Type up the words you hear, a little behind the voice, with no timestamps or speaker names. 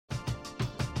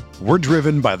We're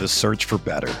driven by the search for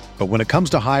better. But when it comes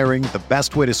to hiring, the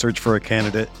best way to search for a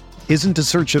candidate isn't to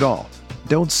search at all.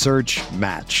 Don't search,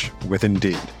 match with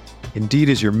Indeed. Indeed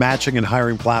is your matching and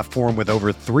hiring platform with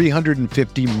over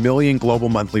 350 million global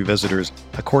monthly visitors,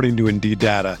 according to Indeed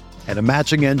data, and a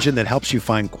matching engine that helps you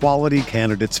find quality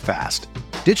candidates fast.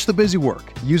 Ditch the busy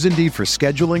work. Use Indeed for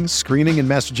scheduling, screening, and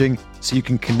messaging so you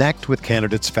can connect with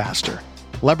candidates faster.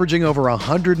 Leveraging over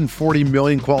 140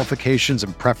 million qualifications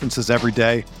and preferences every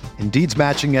day, Indeed's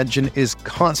matching engine is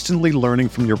constantly learning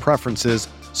from your preferences,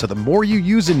 so the more you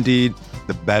use Indeed,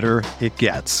 the better it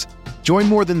gets. Join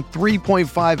more than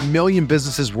 3.5 million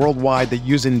businesses worldwide that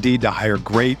use Indeed to hire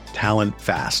great talent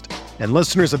fast. And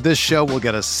listeners of this show will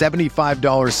get a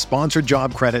 $75 sponsored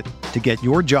job credit to get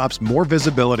your jobs more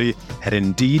visibility at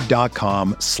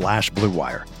Indeed.com/Blue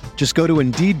Wire. Just go to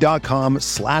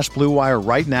Indeed.com/Blue Wire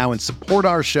right now and support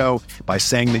our show by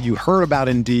saying that you heard about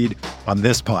Indeed on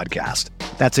this podcast.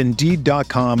 That's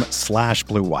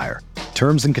Indeed.com/Blue Wire.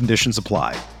 Terms and conditions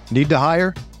apply. Need to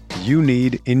hire? You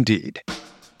need Indeed.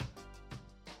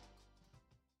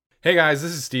 Hey guys,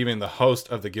 this is Steven, the host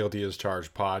of the Guilty as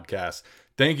Charged podcast.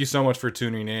 Thank you so much for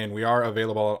tuning in. We are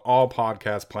available on all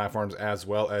podcast platforms as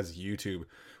well as YouTube.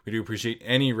 We do appreciate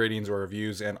any ratings or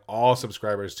reviews and all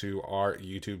subscribers to our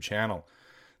YouTube channel.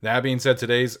 That being said,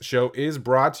 today's show is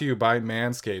brought to you by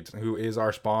Manscaped, who is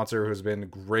our sponsor, who has been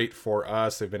great for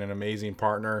us. They've been an amazing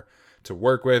partner to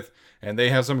work with, and they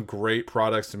have some great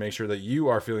products to make sure that you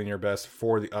are feeling your best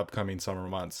for the upcoming summer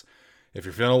months. If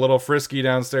you're feeling a little frisky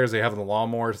downstairs, they have the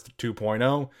Lawnmower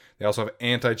 2.0. They also have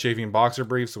anti-chafing boxer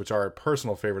briefs, which are a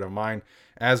personal favorite of mine,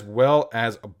 as well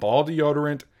as ball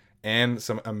deodorant and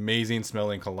some amazing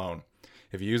smelling cologne.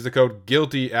 If you use the code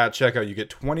GUILTY at checkout, you get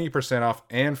 20% off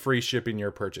and free shipping your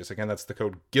purchase. Again, that's the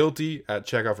code GUILTY at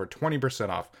checkout for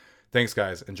 20% off. Thanks,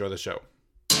 guys. Enjoy the show.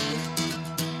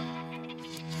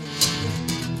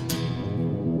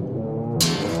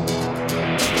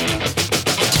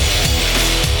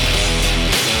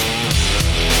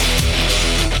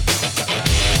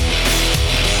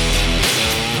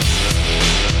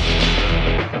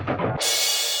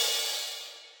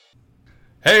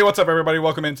 Hey, what's up, everybody?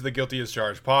 Welcome into the Guilty as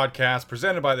Charged podcast,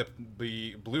 presented by the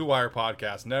Blue Wire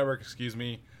Podcast Network. Excuse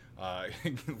me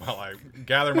while I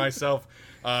gather myself.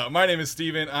 My name is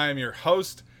Steven. I am your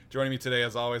host. Joining me today,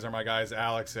 as always, are my guys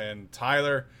Alex and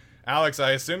Tyler. Alex,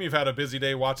 I assume you've had a busy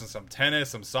day watching some tennis,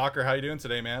 some soccer. How you doing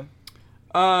today, man?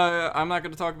 I'm not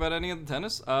going to talk about any of the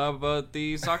tennis, but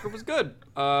the soccer was good.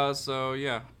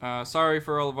 Sorry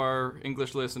for all of our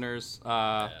English listeners.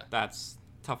 That's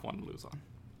a tough one to lose on.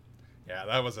 Yeah,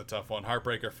 that was a tough one.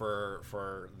 Heartbreaker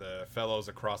for the fellows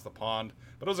across the pond.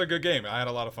 But it was a good game. I had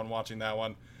a lot of fun watching that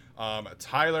one.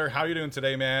 Tyler, how you doing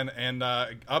today, man? And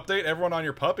update everyone on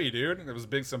your puppy, dude. It was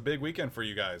some big weekend for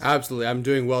you guys. Absolutely. I'm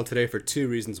doing well today for two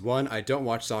reasons. One, I don't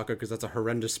watch soccer because that's a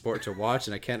horrendous sport to watch,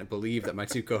 and I can't believe that my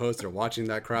two co-hosts are watching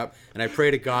that crap. And I pray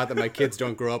to God that my kids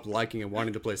don't grow up liking and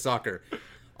wanting to play soccer.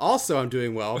 Also, I'm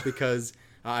doing well because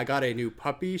I got a new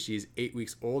puppy. She's 8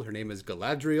 weeks old. Her name is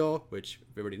Galadriel, which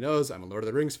everybody knows. I'm a Lord of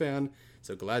the Rings fan,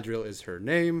 so Galadriel is her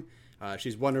name.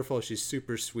 She's wonderful. She's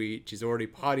super sweet. She's already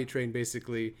potty trained,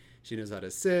 basically. She knows how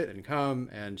to sit and come,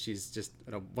 and she's just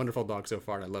a wonderful dog so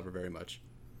far, and I love her very much.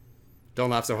 Don't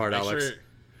laugh so hard, Alex.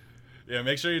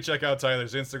 Make sure you check out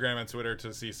Tyler's Instagram and Twitter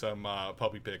to see some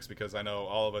puppy pics, because I know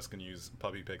all of us can use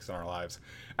puppy pics in our lives.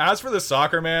 As for the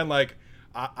soccer, man, like,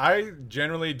 I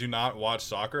generally do not watch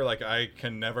soccer. Like, I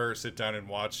can never sit down and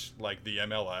watch, like, the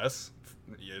MLS.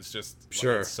 It's just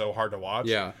it's so hard to watch.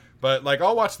 Yeah. But, like,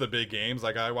 I'll watch the big games.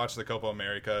 Like, I watch the Copa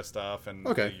America stuff and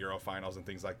the Euro finals and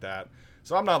things like that.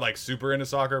 So I'm not, like, super into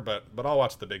soccer, but I'll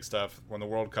watch the big stuff. When the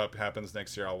World Cup happens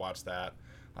next year, I'll watch that.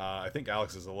 I think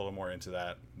Alex is a little more into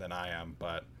that than I am,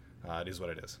 but it is what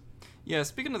it is. Yeah,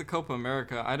 speaking of the Copa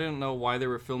America, I didn't know why they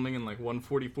were filming in like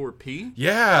 144p.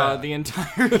 Yeah, the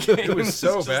entire game it was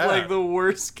so just bad. Like the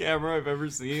worst camera I've ever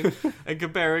seen, and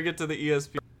comparing it to the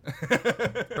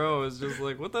ESPN Pro is just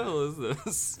like, what the hell is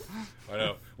this? I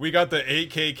know. We got the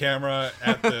 8K camera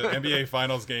at the NBA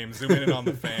Finals game, zooming in on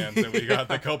the fans, and we got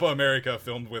the Copa America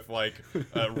filmed with like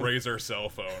a Razer cell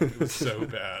phone. It was so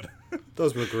bad.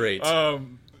 Those were great.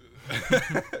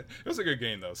 It was a good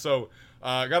game though. So.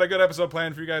 Got a good episode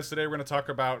planned for you guys today. We're going to talk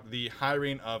about the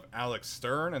hiring of Alex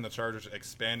Stern and the Chargers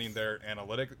expanding their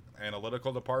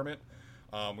analytical department.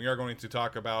 We are going to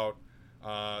talk about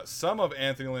some of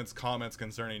Anthony Lynn's comments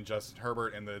concerning Justin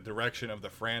Herbert and the direction of the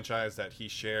franchise that he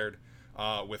shared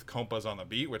with Compas on the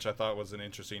Beat, which I thought was an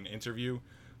interesting interview.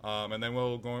 And then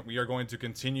we are going to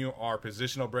continue our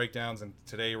positional breakdowns, and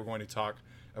today we're going to talk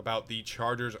about the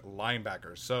Chargers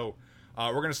linebackers. So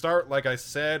We're going to start, like I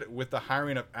said, with the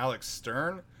hiring of Alex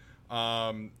Stern.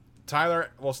 Tyler,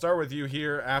 we'll start with you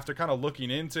here after kind of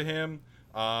looking into him,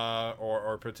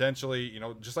 or potentially, you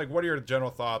know, just like what are your general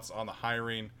thoughts on the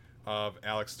hiring of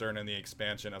Alex Stern and the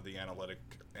expansion of the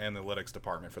analytics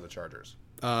department for the Chargers?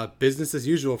 Business as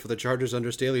usual for the Chargers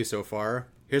under Staley so far.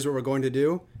 Here's what we're going to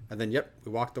do, and then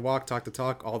we walk the walk, talk the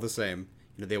talk, all the same.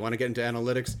 You know, they want to get into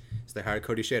analytics, so they hired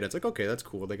Cody Shada. It's like, okay, that's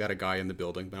cool. They got a guy in the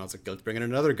building, but I was like, let's bring in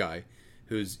another guy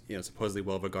who's, you know, supposedly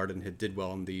well regarded and did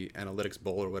well in the analytics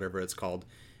bowl or whatever it's called.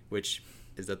 Which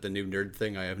is that the new nerd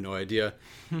thing? I have no idea.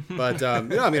 But you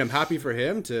know, I mean, I'm happy for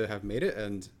him to have made it,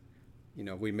 and you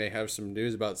know, we may have some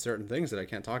news about certain things that I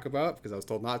can't talk about because I was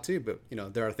told not to. But you know,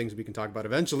 there are things we can talk about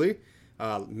eventually,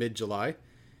 mid-July.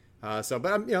 But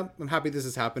I'm happy this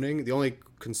is happening. The only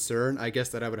concern, I guess,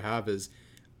 that I would have is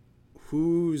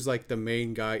who's like the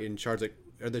main guy in charge. Like,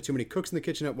 are there too many cooks in the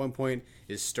kitchen at one point?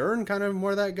 Is Stern kind of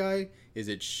more that guy? Is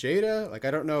it Shada? Like,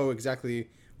 I don't know exactly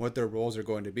what their roles are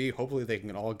going to be. Hopefully they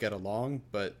can all get along,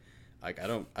 but like I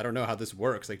don't know how this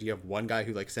works. Like, do you have one guy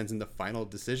who like sends in the final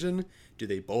decision? Do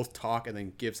they both talk and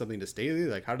then give something to Staley?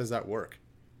 Like, how does that work?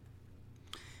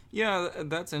 Yeah,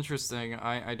 that's interesting.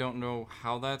 I don't know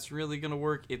how that's really going to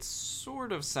work. It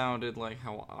sort of sounded like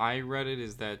how I read it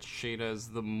is that Shada's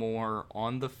the more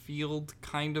on the field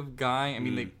kind of guy. I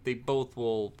mean, they both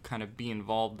will kind of be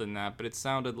involved in that, but it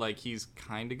sounded like he's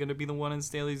kind of going to be the one in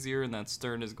Staley's ear, and that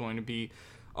Stern is going to be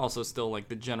also still like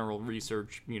the general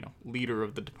research, you know, leader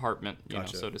of the department, you know,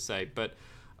 so to say. But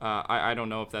I don't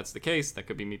know if that's the case. That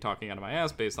could be me talking out of my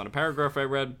ass based on a paragraph I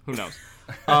read. Who knows?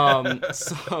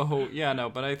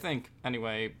 But I think,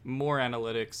 anyway, more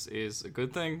analytics is a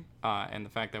good thing. And the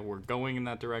fact that we're going in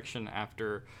that direction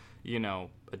after, you know,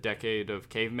 a decade of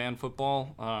caveman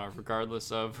football,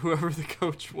 regardless of whoever the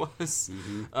coach was,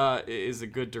 is a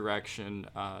good direction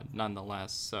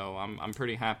nonetheless. So I'm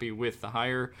pretty happy with the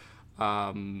hire.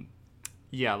 Tyler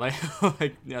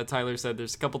said,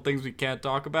 there's a couple things we can't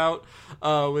talk about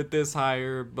with this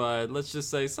hire, but let's just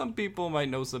say some people might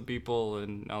know some people,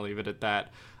 and I'll leave it at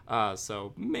that.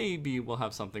 So maybe we'll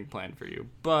have something planned for you.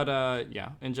 But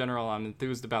in general, I'm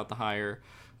enthused about the hire,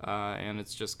 and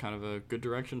it's just kind of a good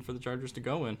direction for the Chargers to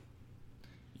go in.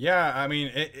 Yeah, I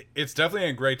mean, it's definitely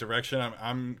a great direction.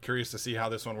 I'm curious to see how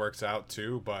this one works out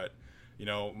too, but you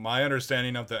know, my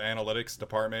understanding of the analytics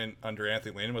department under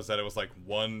Anthony Lynn was that it was like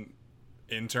one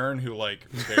intern who like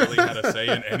barely had a say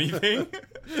in anything,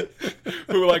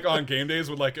 who like on game days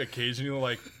would like occasionally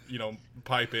like, you know,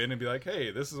 pipe in and be like,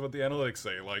 hey, this is what the analytics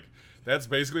say. Like, that's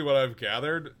basically what I've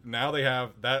gathered. Now they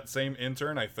have that same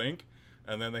intern, I think,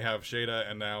 and then they have Shada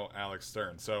and now Alex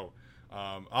Stern. So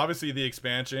obviously the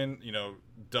expansion, you know,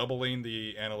 doubling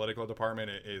the analytical department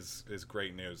is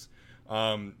great news.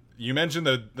 You mentioned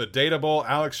the Data Bowl.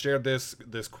 Alex shared this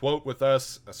quote with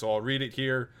us, so I'll read it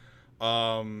here,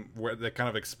 where that kind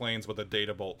of explains what the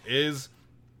Data Bowl is.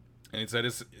 And he said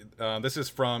this is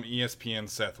from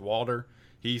ESPN's Seth Walder.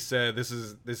 He said this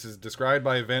is described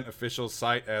by event officials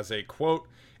cite as a, quote,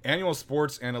 annual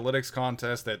sports analytics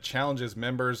contest that challenges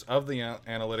members of the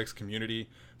analytics community,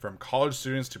 from college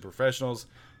students to professionals,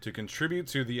 to contribute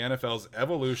to the NFL's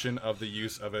evolution of the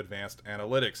use of advanced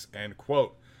analytics, end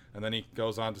quote. And then he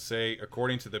goes on to say,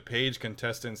 according to the page,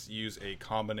 contestants use a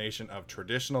combination of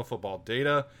traditional football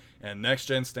data and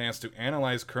next-gen stats to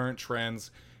analyze current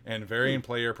trends and varying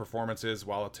player performances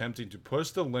while attempting to push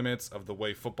the limits of the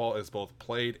way football is both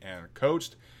played and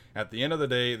coached. At the end of the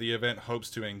day, the event hopes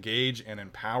to engage and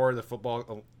empower the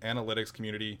football analytics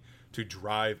community to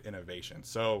drive innovation.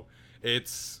 So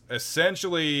it's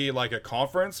essentially like a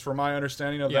conference, from my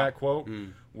understanding of that quote,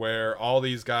 where all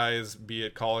these guys, be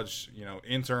it college, you know,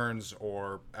 interns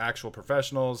or actual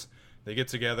professionals, they get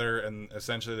together and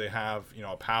essentially they have, you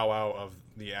know, a powwow of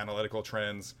the analytical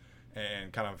trends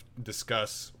and kind of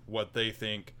discuss what they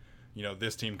think, you know,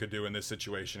 this team could do in this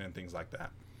situation and things like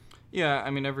that. Yeah, I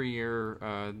mean, every year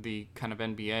the kind of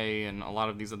NBA and a lot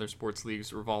of these other sports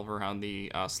leagues revolve around the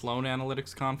Sloan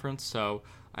Analytics Conference. So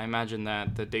I imagine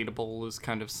that the Data Bowl is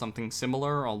kind of something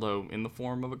similar, although in the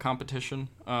form of a competition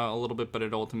a little bit, but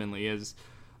it ultimately is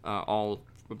all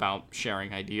about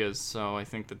sharing ideas. So I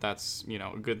think that that's, you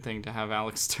know, a good thing to have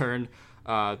Alex Stern.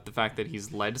 The fact that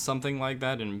he's led something like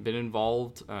that and been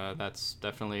involved, that's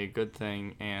definitely a good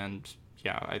thing. And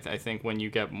yeah, I think when you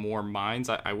get more minds,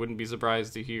 I wouldn't be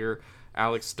surprised to hear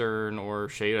Alex Stern or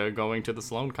Shada going to the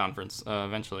Sloan Conference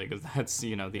eventually, because that's,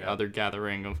 you know, the other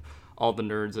gathering of all the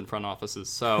nerds in front offices.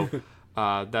 So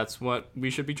that's what we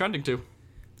should be trending to.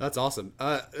 That's awesome.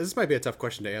 This might be a tough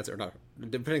question to answer or not,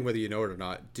 depending whether you know it or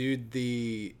not. Do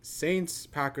the Saints,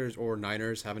 Packers, or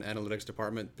Niners have an analytics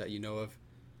department that you know of?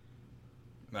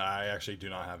 I actually do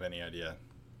not have any idea.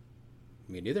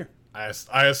 Me neither.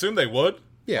 I assume they would.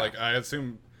 Yeah. Like, I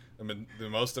assume the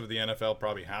most of the NFL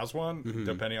probably has one,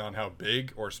 depending on how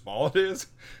big or small it is.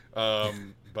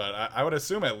 But I would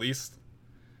assume at least,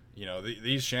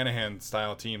 these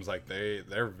Shanahan-style teams, like,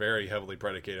 they're very heavily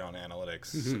predicated on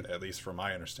analytics, at least from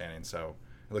my understanding. So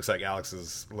it looks like Alex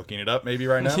is looking it up maybe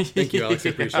right now. Thank you, Alex. I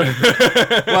appreciate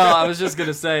it. Well, I was just going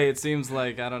to say, it seems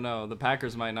like, I don't know, the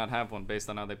Packers might not have one based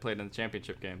on how they played in the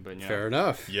championship game. But Fair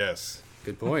enough. Yes.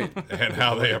 Good point. And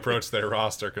how they approach their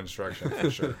roster construction,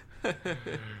 for sure.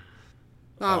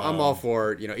 I'm all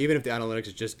for, even if the analytics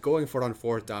is just going for it on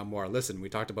fourth down more. Listen, we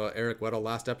talked about Eric Weddle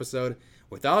last episode.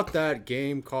 Without that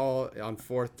game call on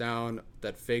fourth down,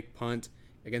 that fake punt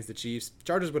against the Chiefs,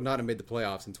 Chargers would not have made the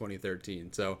playoffs in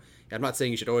 2013. So I'm not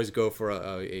saying you should always go for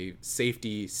a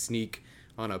safety sneak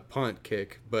on a punt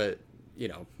kick, but,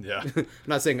 Yeah. I'm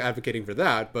not saying advocating for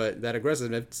that, but that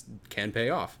aggressiveness can pay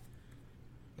off.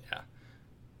 Yeah.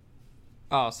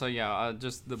 Oh, so yeah,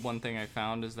 just the one thing I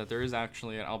found is that there is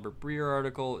actually an Albert Breer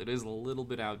article. It is a little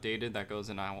bit outdated. That goes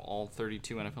into how all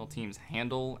 32 NFL teams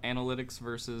handle analytics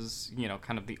versus,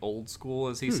 kind of the old school,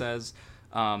 as he says.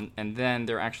 And then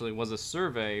there actually was a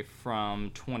survey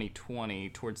from 2020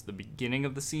 towards the beginning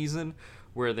of the season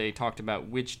where they talked about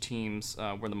which teams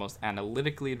were the most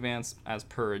analytically advanced as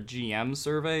per a GM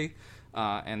survey.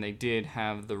 And they did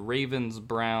have the Ravens,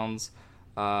 Browns,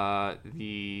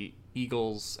 the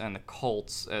Eagles, and the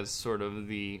Colts as sort of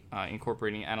the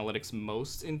incorporating analytics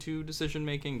most into decision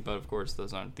making, but of course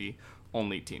those aren't the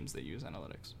only teams that use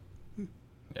analytics.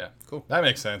 Yeah, cool. That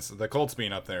makes sense. The Colts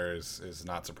being up there is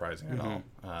not surprising at all,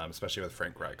 especially with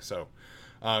Frank Reich. So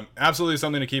absolutely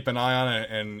something to keep an eye on,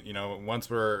 and once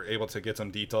we're able to get some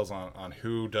details on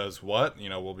who does what,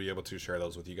 we'll be able to share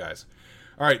those with you guys.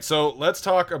 All right, so let's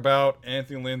talk about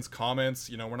Anthony Lynn's comments.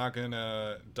 We're not going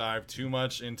to dive too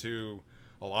much into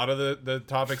a lot of the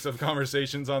topics of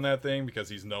conversations on that thing because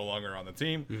he's no longer on the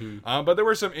team. But there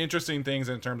were some interesting things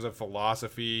in terms of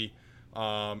philosophy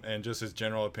and just his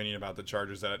general opinion about the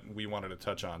Chargers that we wanted to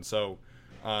touch on. So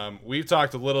we've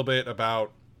talked a little bit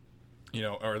about,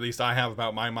 or at least I have,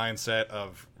 about my mindset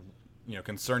of,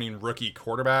 concerning rookie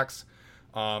quarterbacks.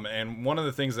 And one of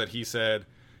the things that he said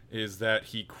is that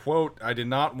he, quote, "I did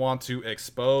not want to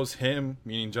expose him,"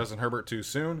 meaning Justin Herbert, too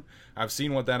soon. "I've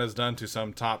seen what that has done to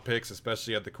some top picks,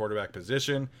 especially at the quarterback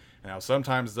position, and how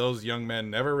sometimes those young men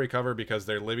never recover because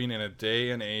they're living in a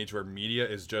day and age where media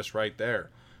is just right there.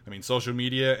 I mean, social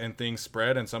media and things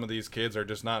spread, and some of these kids are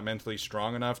just not mentally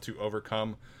strong enough to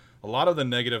overcome a lot of the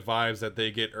negative vibes that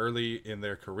they get early in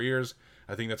their careers.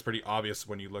 I think that's pretty obvious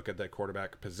when you look at that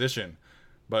quarterback position.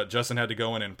 But Justin had to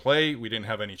go in and play. We didn't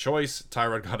have any choice.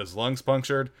 Tyrod got his lungs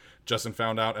punctured. Justin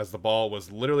found out as the ball was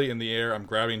literally in the air. I'm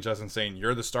grabbing Justin saying,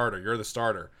 'You're the starter. You're the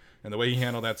starter.' And the way he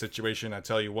handled that situation, I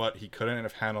tell you what, he couldn't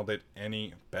have handled it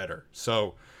any better."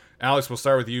 So, Alex, we'll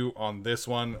start with you on this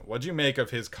one. What'd you make of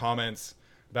his comments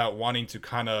about wanting to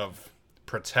kind of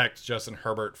protect Justin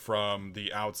Herbert from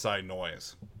the outside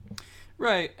noise?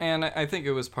 Right, and I think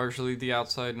it was partially the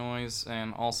outside noise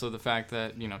and also the fact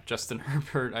that, Justin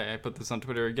Herbert, I put this on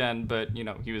Twitter again, but,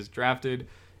 he was drafted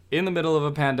in the middle of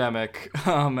a pandemic,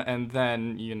 and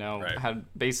then, Right. had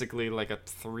basically like a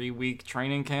 3-week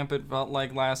training camp, it felt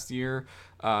like, last year,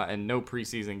 and no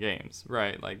preseason games,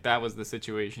 right? Like, that was the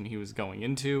situation he was going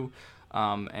into.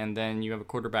 And then you have a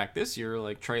quarterback this year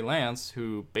like Trey Lance,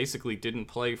 who basically didn't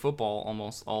play football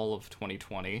almost all of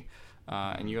 2020.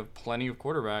 And you have plenty of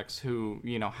quarterbacks who,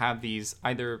 have these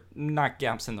either not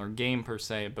gaps in their game per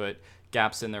se, but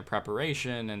gaps in their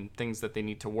preparation and things that they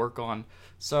need to work on.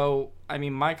 So, I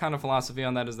mean, my kind of philosophy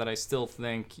on that is that I still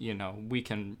think, we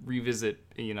can revisit,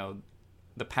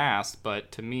 the past, but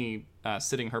to me,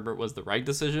 sitting Herbert was the right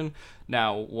decision.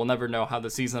 Now, we'll never know how the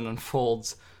season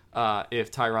unfolds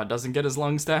if Tyrod doesn't get his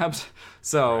lung stabbed.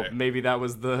 So Right. maybe that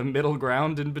was the middle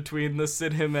ground in between the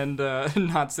sit him and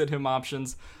not sit him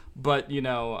options. But,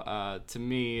 to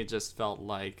me, it just felt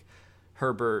like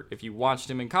Herbert, if you watched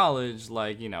him in college,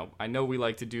 like, I know we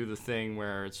like to do the thing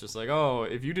where it's just like, oh,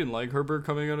 if you didn't like Herbert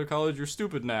coming out of college, you're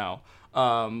stupid now.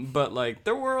 But, like,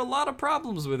 there were a lot of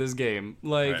problems with his game.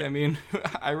 Like, Right. I mean,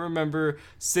 I remember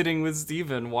sitting with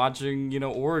Steven watching,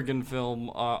 Oregon film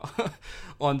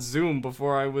on Zoom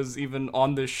before I was even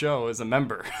on this show as a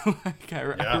member. Like,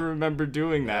 I remember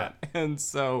doing that. And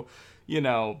so,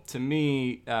 to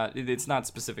me, it's not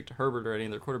specific to Herbert or any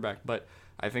other quarterback, but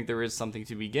I think there is something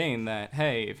to be gained that,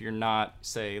 hey, if you're not,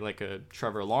 say, like a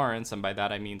Trevor Lawrence, and by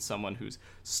that I mean someone who's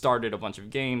started a bunch of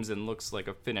games and looks like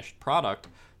a finished product,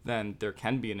 then there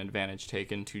can be an advantage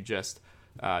taken to just,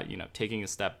 taking a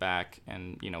step back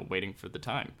and, waiting for the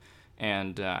time.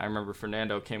 And I remember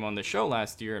Fernando came on the show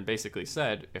last year and basically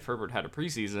said if Herbert had a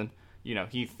preseason,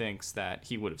 he thinks that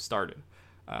he would have started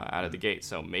out of the gate.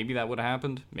 So maybe that would have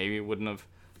happened. Maybe it wouldn't have.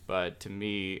 But to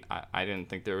me, I didn't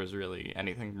think there was really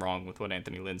anything wrong with what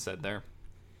Anthony Lynn said there.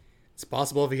 It's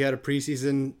possible if he had a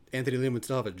preseason, Anthony Lynn would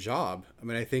still have a job. I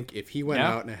mean, I think if he went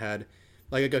out and had,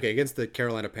 against the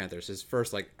Carolina Panthers, his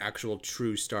first, actual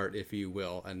true start, if you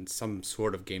will, and some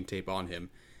sort of game tape on him,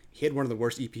 he had one of the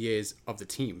worst EPAs of the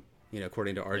team,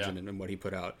 according to Arjun and what he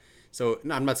put out. So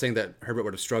I'm not saying that Herbert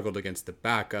would have struggled against the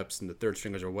backups and the third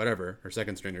stringers or whatever, or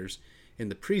second stringers in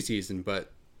the preseason,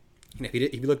 but if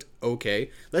he looked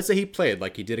okay, let's say he played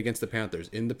like he did against the Panthers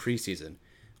in the preseason,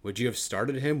 would you have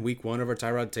started him week 1 over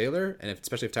Tyrod Taylor? And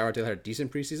especially if Tyrod Taylor had a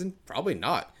decent preseason? Probably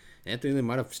not. Anthony Lynn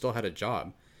might have still had a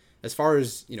job. As far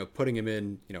as, putting him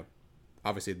in,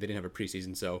 obviously they didn't have a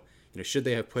preseason, so, should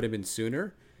they have put him in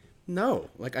sooner? No.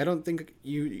 I don't think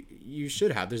you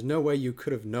should have. There's no way you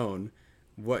could have known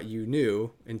what you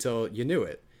knew until you knew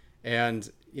it. And,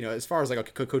 as far as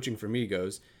coaching for me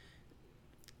goes,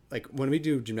 when we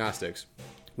do gymnastics,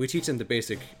 we teach them the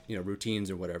basic, routines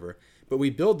or whatever, but we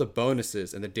build the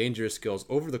bonuses and the dangerous skills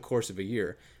over the course of a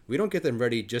year. We don't get them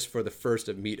ready just for the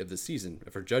first meet of the season,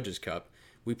 for Judges Cup.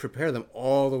 We prepare them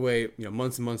all the way,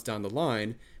 months and months down the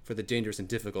line for the dangerous and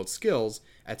difficult skills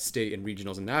at state and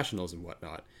regionals and nationals and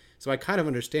whatnot. So I kind of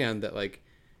understand that,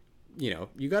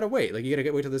 you got to wait. You got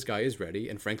to wait till this guy is ready.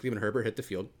 And frankly, when Herbert hit the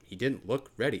field, he didn't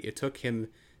look ready. It took him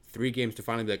 3 games to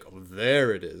finally be like, oh,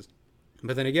 there it is.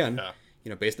 But then again,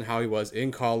 based on how he was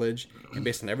in college and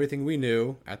based on everything we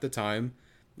knew at the time,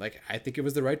 I think it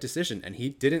was the right decision. And he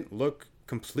didn't look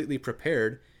completely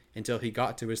prepared until he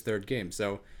got to his 3rd game.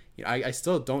 So I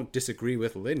still don't disagree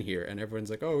with Lynn here. And everyone's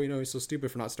like, oh, he's so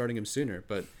stupid for not starting him sooner.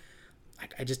 But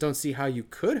I just don't see how you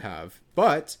could have.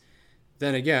 But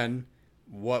then again,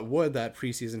 what would that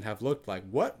preseason have looked like?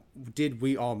 What did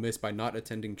we all miss by not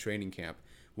attending training camp?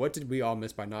 What did we all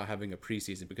miss by not having a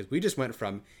preseason? Because we just went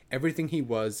from everything he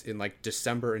was in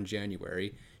December and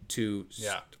January to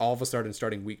all of a sudden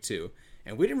starting week 2.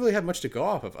 And we didn't really have much to go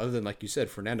off of other than, like you said,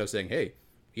 Fernando saying, hey,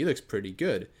 he looks pretty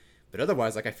good. But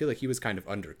otherwise, I feel like he was kind of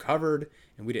undercovered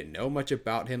and we didn't know much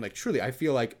about him. Truly, I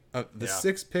feel like the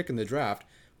 6th pick in the draft,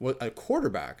 was a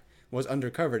quarterback, was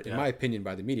undercovered, in my opinion,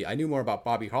 by the media. I knew more about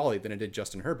Bobby Hawley than I did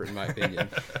Justin Herbert, in my opinion.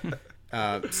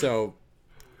 So,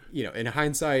 in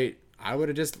hindsight, I would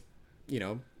have just,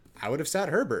 I would have sat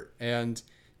Herbert. And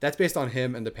that's based on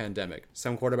him and the pandemic.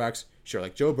 Some quarterbacks, sure,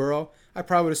 like Joe Burrow, I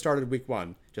probably would have started week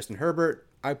 1. Justin Herbert,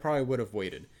 I probably would have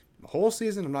waited. The whole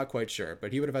season, I'm not quite sure.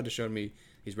 But he would have had to show me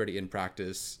he's ready in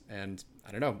practice. And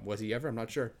I don't know, was he ever? I'm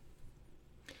not sure.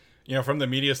 From the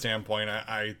media standpoint,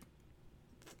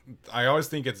 I always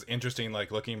think it's interesting,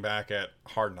 looking back at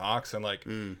Hard Knocks and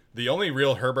the only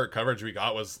real Herbert coverage we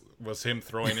got was him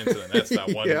throwing into the nets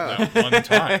that one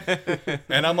time.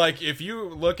 And I'm like, if you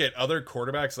look at other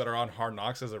quarterbacks that are on Hard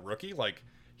Knocks as a rookie,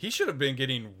 he should have been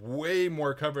getting way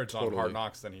more coverage on Hard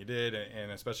Knocks than he did,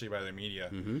 and especially by the media.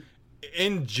 Mm-hmm.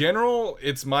 In general,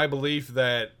 it's my belief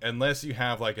that unless you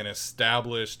have an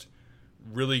established,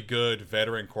 really good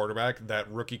veteran quarterback,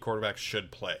 that rookie quarterback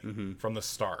should play from the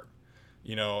start.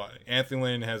 Anthony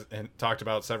Lynn has talked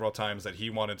about several times that he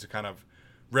wanted to kind of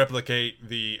replicate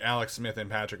the Alex Smith and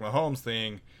Patrick Mahomes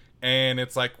thing. And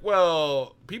it's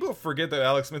well, people forget that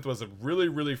Alex Smith was a really,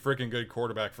 really freaking good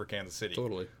quarterback for Kansas City.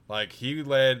 Totally. He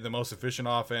led the most efficient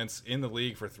offense in the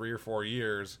league for 3 or 4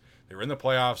 years. They were in the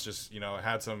playoffs, just,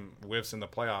 had some whiffs in the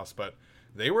playoffs, but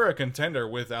they were a contender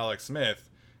with Alex Smith.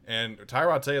 And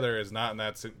Tyrod Taylor is not in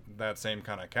that same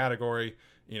kind of category.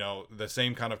 The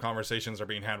same kind of conversations are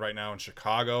being had right now in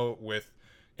Chicago with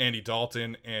Andy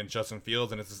Dalton and Justin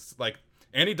Fields. And it's just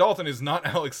Andy Dalton is not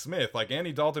Alex Smith.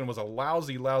 Andy Dalton was a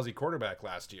lousy quarterback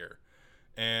last year.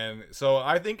 And so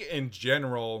I think in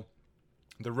general,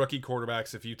 the rookie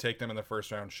quarterbacks, if you take them in the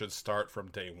first round, should start from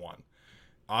day 1.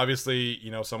 Obviously,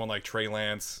 someone like Trey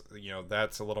Lance,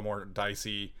 that's a little more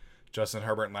dicey. Justin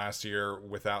Herbert last year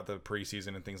without the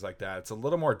preseason and things like that, it's a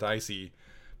little more dicey.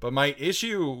 But my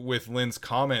issue with Lynn's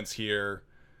comments here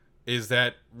is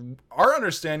that our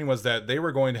understanding was that they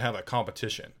were going to have a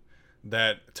competition,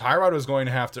 that Tyrod was going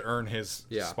to have to earn his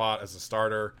spot as a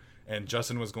starter, and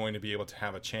Justin was going to be able to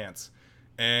have a chance.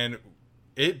 And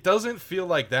it doesn't feel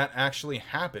like that actually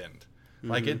happened.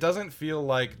 It doesn't feel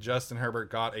like Justin Herbert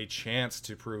got a chance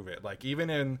to prove it. Even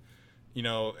in,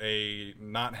 a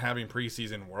not having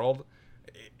preseason world,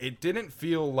 it didn't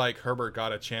feel like Herbert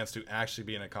got a chance to actually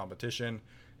be in a competition.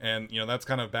 And, that's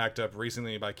kind of backed up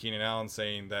recently by Keenan Allen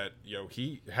saying that,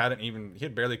 he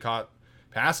had barely caught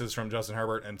passes from Justin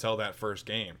Herbert until that first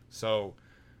game. So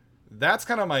that's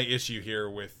kind of my issue here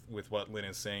with what Lynn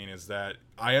is saying, is that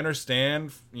I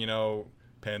understand,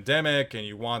 pandemic, and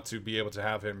you want to be able to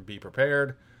have him be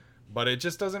prepared, but it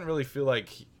just doesn't really feel like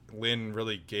Lynn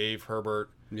really gave Herbert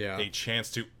a chance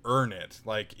to earn it.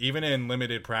 Like, even in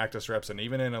limited practice reps and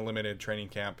even in a limited training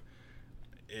camp,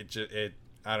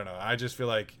 I don't know. I just feel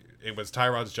like it was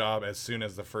Tyrod's job as soon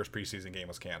as the first preseason game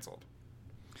was canceled.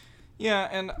 Yeah,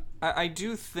 and I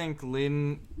do think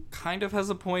Lynn kind of has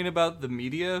a point about the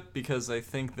media, because I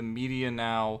think the media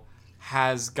now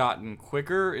has gotten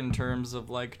quicker in terms of,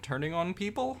 like, turning on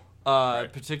people,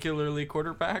 particularly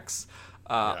quarterbacks.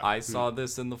 I saw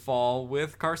this in the fall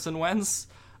with Carson Wentz,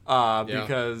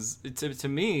 because to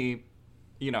me,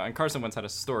 and Carson Wentz had a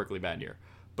historically bad year.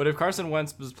 But if Carson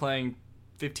Wentz was playing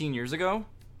 15 years ago,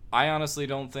 I honestly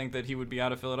don't think that he would be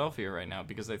out of Philadelphia right now,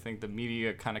 because I think the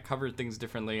media kind of covered things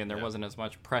differently, and there wasn't as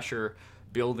much pressure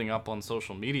building up on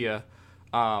social media.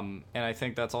 And I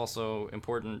think that's also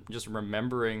important, just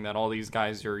remembering that all these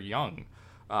guys are young.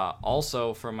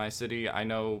 Also, from my city, I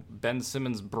know Ben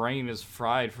Simmons' brain is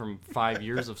fried from 5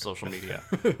 years of social media.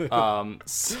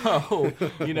 So,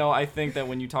 I think that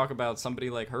when you talk about somebody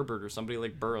like Herbert or somebody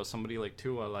like Burrow, somebody like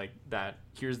Tua, like that,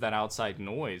 here's that outside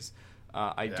noise.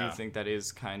 I do think that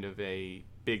is kind of a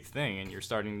big thing, and you're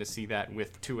starting to see that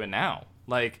with Tua now.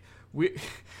 Like,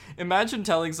 imagine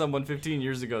telling someone 15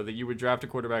 years ago that you would draft a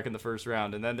quarterback in the first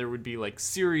round, and then there would be, like,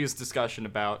 serious discussion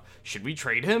about, should we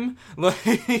trade him? Like,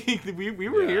 we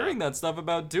were hearing that stuff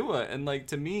about Tua, and, like,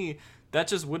 to me, that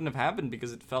just wouldn't have happened,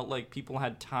 because it felt like people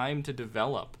had time to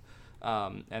develop.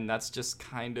 And that's just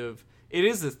kind of, it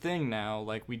is a thing now.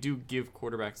 Like, we do give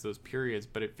quarterbacks those periods,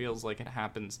 but it feels like it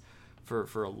happens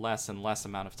for a less and less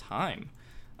amount of time.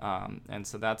 And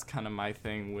so that's kind of my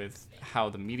thing with how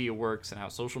the media works and how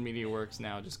social media works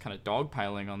now, just kind of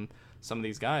dogpiling on some of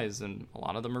these guys, and a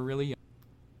lot of them are really young.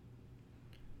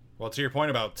 Well, to your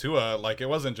point about Tua, like, it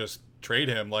wasn't just trade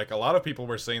him. Like, a lot of people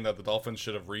were saying that the Dolphins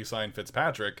should have re-signed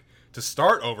Fitzpatrick to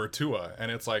start over Tua, and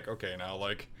it's like, okay, now,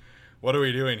 like, what are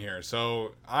we doing here?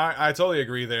 So I totally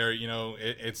agree there.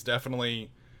 It's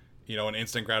definitely, an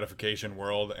instant gratification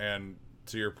world, and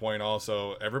to your point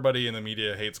also, everybody in the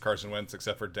media hates Carson Wentz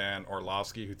except for Dan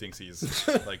Orlovsky, who thinks he's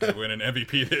like going to win an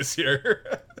MVP this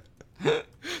year.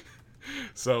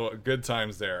 So good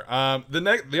times there.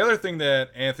 The other thing that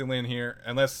Anthony Lynn here,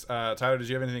 unless Tyler, did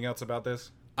you have anything else about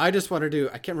this? I just wanted to,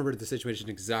 I can't remember the situation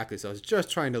exactly, so I was just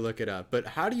trying to look it up. But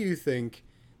how do you think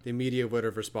the media would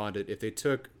have responded if they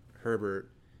took Herbert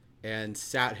and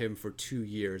sat him for 2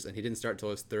 years and he didn't start until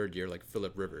his third year, like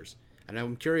Phillip Rivers? And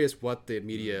I'm curious what the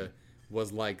media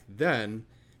was like then,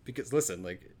 because listen,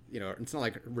 like, it's not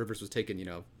like Rivers was taken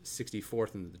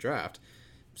 64th in the draft,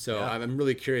 so I'm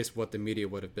really curious what the media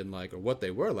would have been like, or what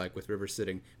they were like with Rivers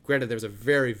sitting. Granted, there's a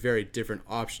very, very different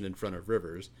option in front of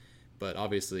Rivers, but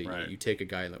obviously you take a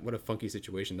guy, and what a funky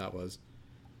situation that was.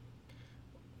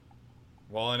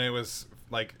 Well, and it was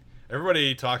like,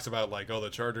 everybody talks about, like, the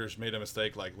Chargers made a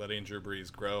mistake, like, letting Drew Brees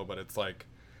grow, but it's like,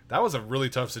 that was a really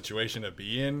tough situation to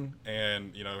be in,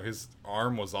 and his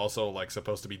arm was also, like,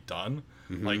 supposed to be done.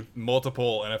 Mm-hmm. Like,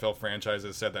 multiple NFL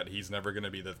franchises said that he's never going to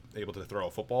be able to throw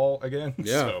a football again.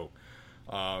 So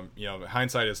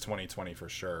hindsight is 20/20 for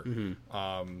sure.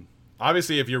 Mm-hmm.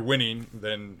 Obviously, if you're winning,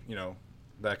 then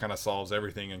that kind of solves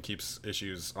everything and keeps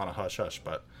issues on a hush hush.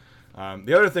 But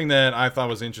the other thing that I thought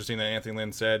was interesting that Anthony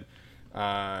Lynn said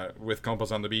with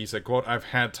Campos on the B, he said, quote, "I've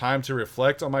had time to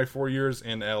reflect on my 4 years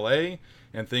in LA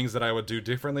and things that I would do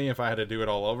differently if I had to do it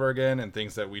all over again, and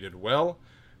things that we did well.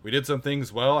 We did some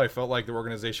things well. I felt like the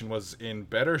organization was in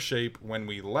better shape when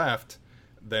we left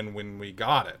than when we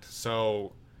got it."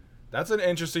 So that's an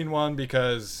interesting one,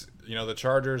 because the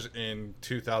Chargers in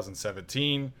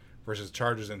 2017 versus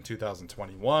Chargers in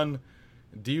 2021.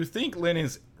 Do you think Lynn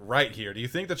is right here? Do you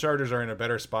think the Chargers are in a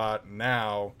better spot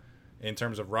now in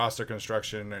terms of roster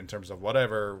construction, in terms of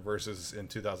whatever, versus in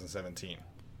 2017?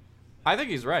 I think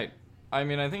he's right. I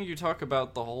mean, I think you talk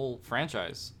about the whole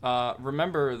franchise.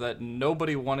 Remember that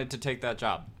nobody wanted to take that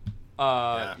job.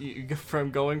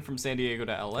 From going from San Diego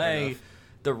to LA,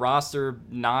 the roster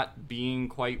not being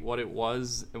quite what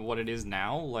it is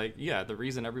now. Like, the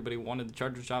reason everybody wanted the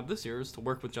Chargers job this year is to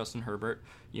work with Justin Herbert.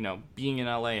 Being in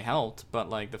LA helped, but,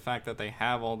 like, the fact that they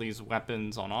have all these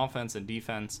weapons on offense and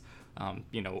defense,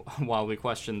 while we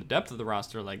question the depth of the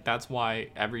roster, like, that's why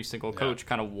every single coach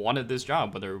kind of wanted this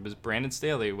job, whether it was Brandon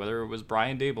Staley, whether it was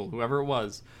Brian Dable, whoever it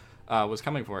was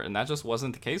coming for it. And that just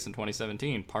wasn't the case in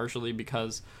 2017, partially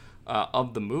because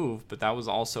of the move, but that was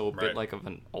also a bit like of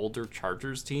an older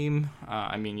Chargers team.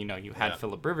 You had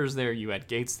Phillip Rivers there, you had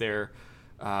Gates there.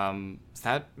 Is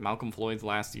that Malcolm Floyd's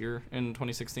last year in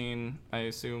 2016, I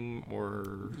assume?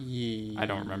 Or I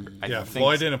don't remember. Yeah,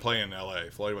 Floyd didn't play in LA.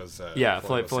 Floyd was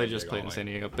Floyd just played in San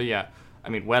Diego. But yeah, I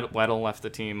mean, Weddle left the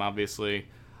team, obviously.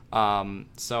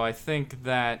 So I think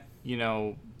that,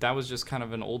 that was just kind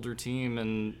of an older team,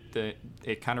 and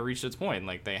it kind of reached its point.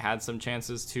 Like, they had some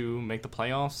chances to make the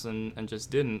playoffs and just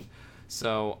didn't.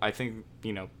 So I think,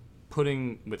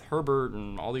 putting with Herbert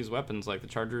and all these weapons, like, the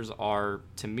Chargers are,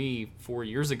 to me, 4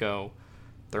 years ago,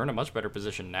 they're in a much better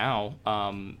position now.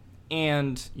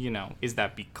 And, is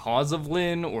that because of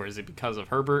Lynn or is it because of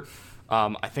Herbert?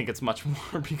 I think it's much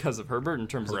more because of Herbert in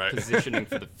terms of positioning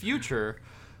for the future.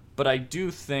 But I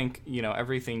do think,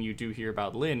 everything you do hear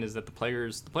about Lynn is that the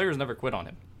players never quit on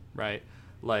him, right?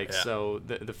 So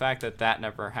the fact that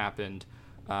never happened,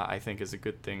 I think is a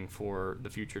good thing for the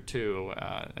future too,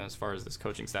 as far as this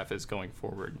coaching staff is going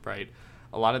forward, right?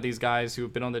 A lot of these guys who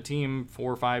have been on the team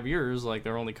 4 or 5 years, like,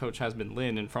 their only coach has been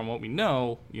Lynn, and from what we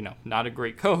know, not a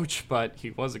great coach, but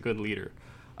he was a good leader.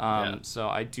 So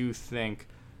I do think,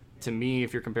 to me,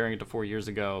 if you're comparing it to 4 years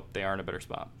ago, they are in a better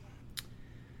spot.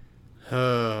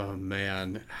 Oh,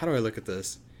 man. How do I look at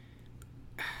this?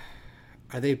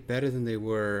 Are they better than they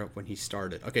were when he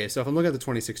started? Okay, so if I'm looking at the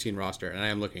 2016 roster, and I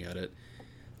am looking at it,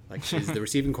 like, is the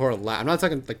receiving core I'm not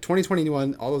talking, like,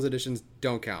 2021, all those additions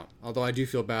don't count. Although I do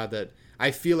feel bad that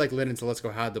I feel like Lynn and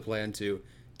Telesco had the plan to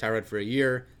Tyrod for a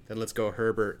year, then let's go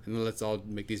Herbert, and then let's all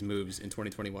make these moves in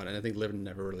 2021. And I think Lynn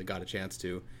never really got a chance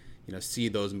to, see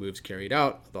those moves carried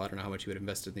out, although I don't know how much he would have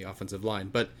invested in the offensive line.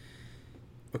 But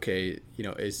okay,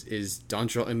 is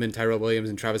Dontrell Inman, Tyrell Williams,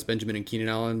 and Travis Benjamin and Keenan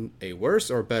Allen a worse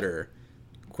or better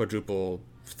quadruple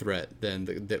threat than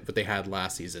what they had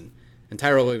last season? And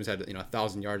Tyrell Williams had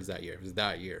 1,000 yards that year. It was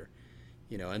that year,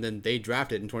 and then they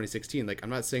drafted in 2016. Like, I'm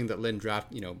not saying that Lynn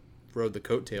rode the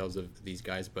coattails of these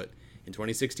guys, but in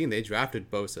 2016 they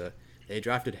drafted Bosa, they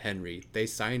drafted Henry, they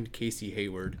signed Casey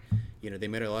Hayward. They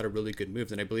made a lot of really good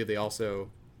moves, and I believe they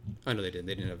also, I know they didn't.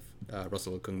 They didn't have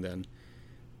Russell Okung then.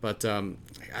 But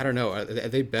I don't know. Are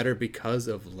they better because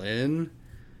of Lynn?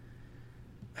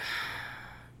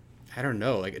 I don't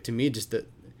know. Like, to me, just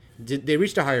they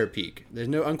reached a higher peak. There's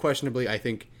no, unquestionably, I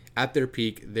think at their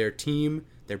peak, their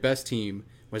best team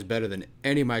was better than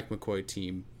any Mike McCoy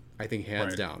team. I think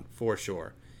hands down, for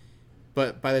sure.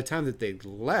 But by the time that they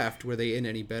left, were they in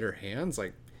any better hands?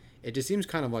 Like, it just seems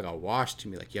kind of like a wash to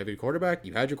me. Like, you have your quarterback,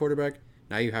 you had your quarterback,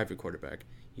 now you have your quarterback.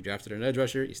 You drafted an edge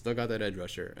rusher, you still got that edge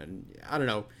rusher. And I don't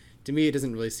know. To me, it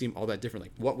doesn't really seem all that different.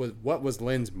 Like, what was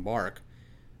Lynn's mark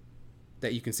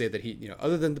that you can say that he,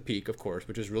 other than the peak, of course,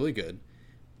 which is really good,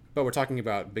 but we're talking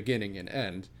about beginning and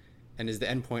end. And is the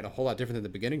end point a whole lot different than the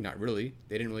beginning? Not really.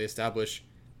 They didn't really establish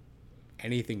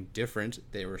anything different.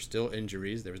 There were still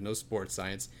injuries. There was no sports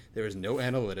science. There was no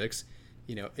analytics.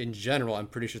 In general, I'm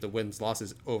pretty sure the wins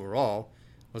losses overall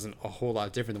wasn't a whole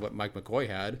lot different than what Mike McCoy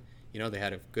had. They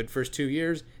had a good first 2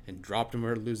 years and dropped them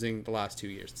or losing the last 2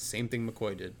 years. The same thing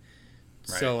McCoy did.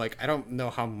 Right. So, like, I don't know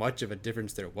how much of a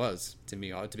difference there was, to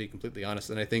me, to be completely honest.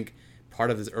 And I think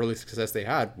part of this early success they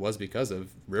had was because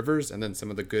of Rivers and then some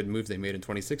of the good moves they made in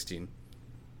 2016.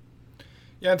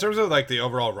 Yeah, in terms of, like, the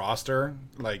overall roster,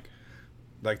 like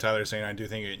Tyler's saying, I do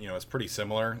think it's pretty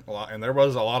similar. And there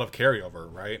was a lot of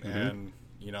carryover, right? Mm-hmm. And,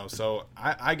 so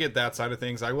I get that side of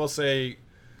things. I will say,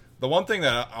 the one thing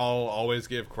that I'll always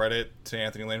give credit to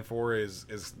Anthony Lynn for is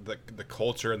the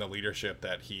culture and the leadership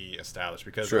that he established.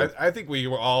 Because sure. I think we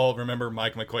all remember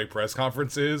Mike McCoy press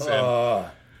conferences.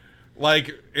 And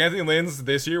like, Anthony Lynn's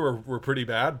this year were pretty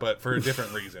bad, but for a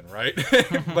different reason, right?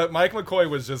 But Mike McCoy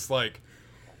was just like,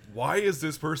 why is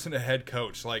this person a head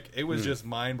coach? Like, it was just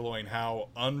mind-blowing how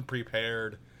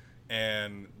unprepared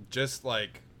and just,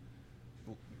 like,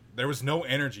 there was no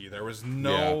energy. There was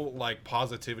no, like,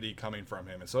 positivity coming from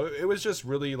him. And so it was just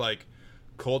really, like,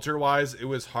 culture-wise, it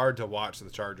was hard to watch the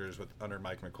Chargers under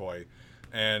Mike McCoy.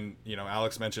 And,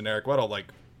 Alex mentioned Eric Weddle. Like,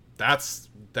 that's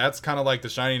kind of like the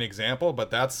shining example, but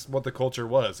that's what the culture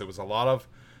was. It was a lot of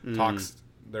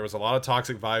there was a lot of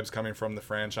toxic vibes coming from the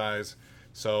franchise.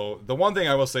 So the one thing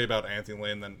I will say about Anthony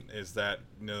Lynn then is that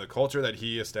the culture that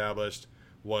he established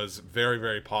was very,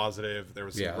 very positive. There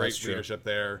was some great leadership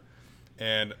there.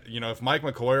 And, if Mike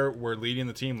McCoy were leading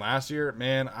the team last year,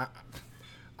 man,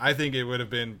 I think it would have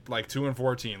been like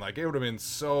 2-14. Like, it would have been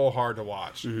so hard to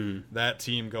watch that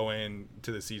team go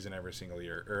into the season every single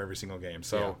year or every single game.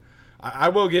 So I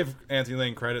will give Anthony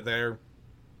Lynn credit there.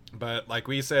 But like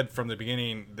we said from the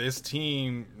beginning, this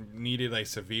team needed a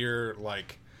severe,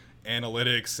 like,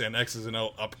 analytics and X's and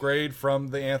O upgrade from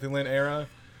the Anthony Lynn era.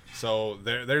 So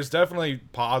there's definitely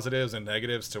positives and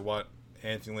negatives to what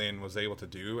Anthony Lynn was able to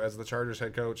do as the Chargers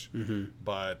head coach.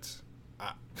 But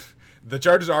the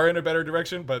Chargers are in a better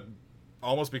direction, but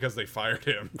almost because they fired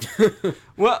him.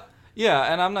 Well,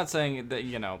 yeah, and I'm not saying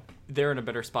that, they're in a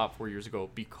better spot 4 years ago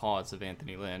because of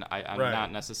Anthony Lynn. I'm Right.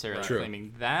 not necessarily True.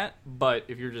 claiming that, but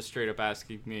if you're just straight up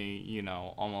asking me,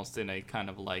 almost in a kind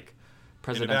of like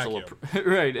presidential,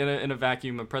 right, in a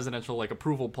vacuum, a presidential like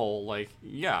approval poll, like,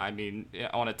 yeah, I mean,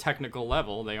 on a technical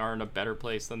level, they are in a better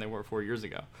place than they were 4 years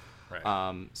ago.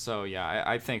 Right. So yeah,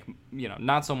 I think,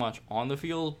 not so much on the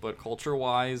field, but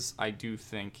culture-wise, I do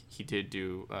think he did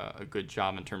do a good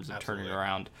job in terms of Absolutely. turning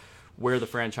around where the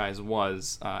franchise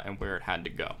was and where it had to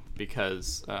go.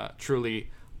 Because truly,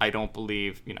 I don't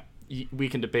believe, we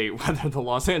can debate whether the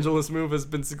Los Angeles move has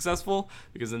been successful,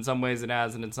 because in some ways it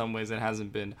has, and in some ways it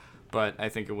hasn't been. But I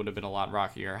think it would have been a lot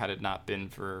rockier had it not been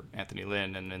for Anthony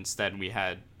Lynn, and instead we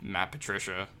had Matt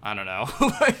Patricia. I don't know.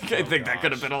 I think that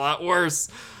could have been a lot worse.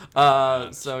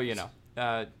 So,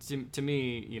 to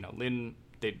me, Lynn,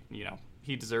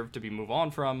 he deserved to be moved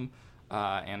on from,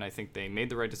 and I think they made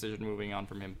the right decision moving on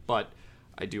from him. But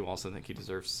I do also think he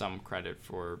deserves some credit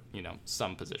for,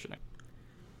 some positioning.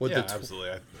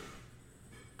 Absolutely.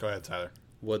 Go ahead, Tyler.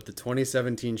 Would the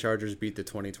 2017 Chargers beat the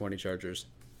 2020 Chargers?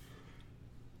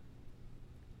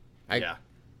 I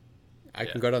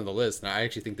can go down the list, and I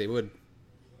actually think they would.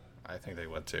 I think they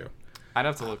would too. I'd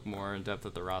have to look more in depth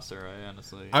at the roster,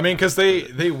 honestly. I mean, because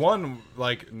they won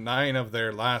like 9 of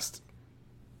their last.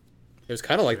 It was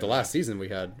kind of like the last season we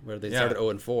had, where they started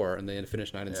 0-4 and they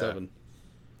finished 9-7.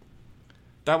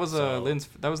 That was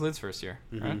Lynn's first year,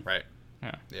 right? Right.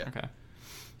 Yeah. Okay.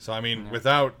 So I mean,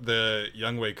 without the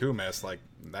Younghoe Koo mess, like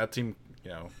that team,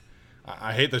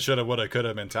 I hate the shoulda, woulda,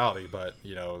 coulda mentality, but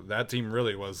that team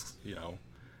really was,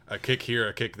 a kick here,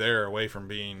 a kick there away from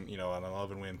being, an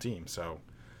 11-win team. So,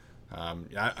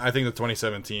 I think the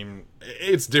 2017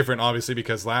 it's different, obviously,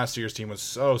 because last year's team was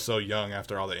so young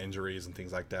after all the injuries and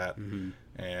things like that,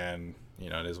 and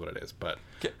it is what it is. But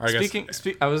I was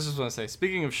just going to say,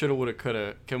 speaking of shoulda, woulda,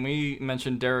 coulda, can we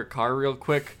mention Derek Carr real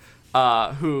quick?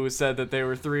 Who said that they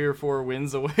were 3 or 4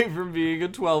 wins away from being a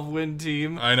 12-win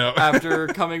team. I know. After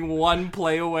coming 1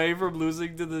 play away from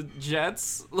losing to the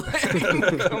Jets.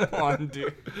 Come on,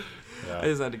 dude. Yeah. I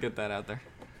just had to get that out there.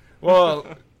 Well,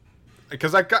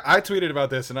 because I tweeted about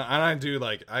this, and I do,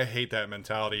 like, I hate that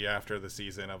mentality after the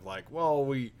season of, like, well,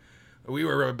 we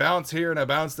were a bounce here and a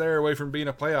bounce there away from being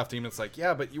a playoff team. It's like,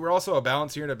 yeah, but you were also a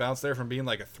bounce here and a bounce there from being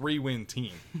like a 3-win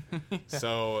team. Yeah.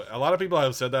 So a lot of people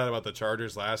have said that about the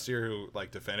Chargers last year who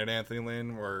like defended Anthony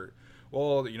Lynn were,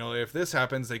 well, if this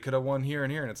happens, they could have won here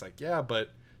and here. And it's like, yeah, but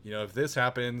if this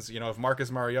happens, if Marcus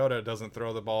Mariota doesn't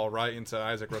throw the ball right into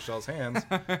Isaac Rochelle's hands,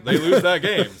 they lose that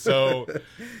game. So,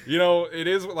 it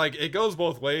is like, it goes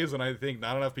both ways. And I think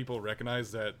not enough people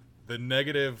recognize that the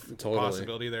negative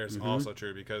possibility there is also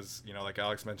true because, like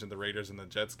Alex mentioned, the Raiders and the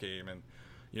Jets game. And,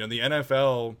 the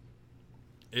NFL,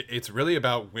 it's really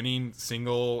about winning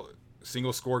single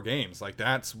score games. Like,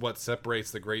 that's what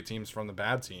separates the great teams from the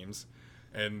bad teams.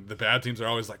 And the bad teams are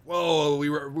always like, whoa, we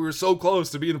were so close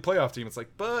to being a playoff team. It's like,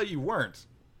 but you weren't.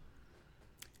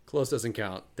 Close doesn't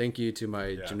count. Thank you to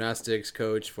my gymnastics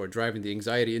coach for driving the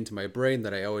anxiety into my brain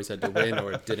that I always had to win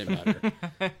or it didn't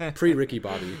matter. Pre-Ricky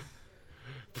Bobby.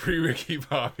 Pre-Ricky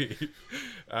Bobby.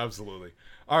 Absolutely.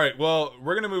 All right, well,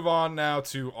 we're going to move on now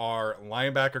to our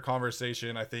linebacker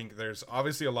conversation. I think there's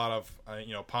obviously a lot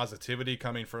of positivity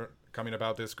coming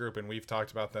about this group, and we've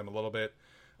talked about them a little bit.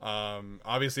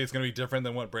 Obviously, it's going to be different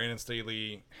than what Brandon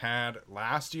Staley had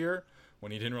last year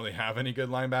when he didn't really have any good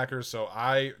linebackers. So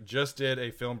I just did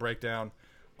a film breakdown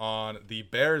on the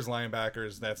Bears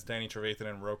linebackers. That's Danny Trevathan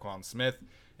and Roquan Smith,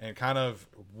 and kind of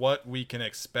what we can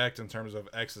expect in terms of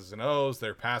X's and O's,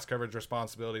 their pass coverage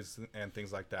responsibilities, and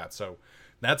things like that. So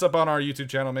that's up on our YouTube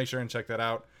channel. Make sure and check that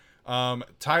out.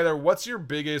 Tyler, what's your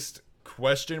biggest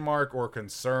question mark or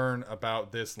concern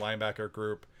about this linebacker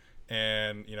group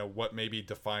and, what maybe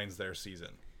defines their season?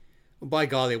 By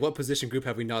golly, what position group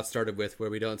have we not started with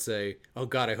where we don't say, oh,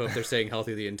 God, I hope they're staying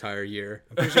healthy the entire year?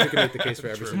 I'm pretty sure we can make the case for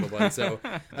every single one. So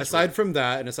aside from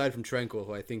that, and aside from Tranquil,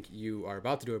 who I think you are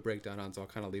about to do a breakdown on, so I'll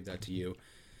kind of leave that to you.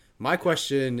 My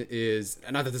question is,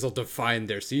 and not that this will define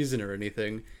their season or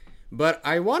anything, but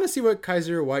I want to see what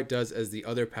Kaiser White does as the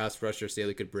other pass rusher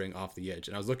Staley could bring off the edge.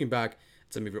 And I was looking back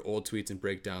at some of your old tweets and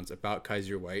breakdowns about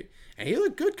Kaiser White, and he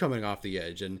looked good coming off the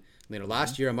edge. And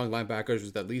last year among linebackers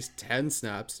was at least 10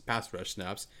 snaps, pass rush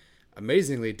snaps.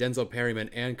 Amazingly, Denzel Perryman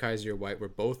and Kaiser White were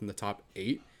both in the top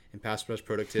 8 in pass rush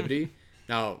productivity.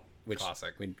 Now, which,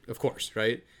 classic. I mean, of course,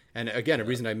 right? And again, a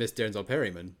reason I missed Denzel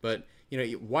Perryman. But,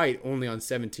 White only on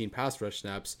 17 pass rush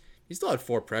snaps. He still had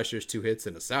 4 pressures, 2 hits,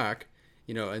 and a sack.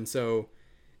 And so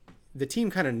the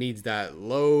team kind of needs that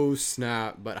low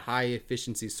snap but high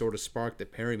efficiency sort of spark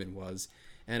that Perryman was.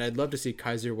 And I'd love to see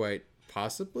Kaiser White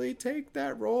possibly take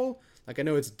that role. Like, I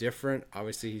know it's different.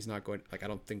 Obviously, he's not going... Like, I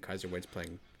don't think Kaiser White's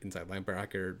playing inside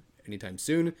linebacker anytime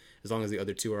soon, as long as the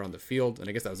other two are on the field. And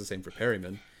I guess that was the same for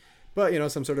Perryman. But,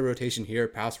 some sort of rotation here,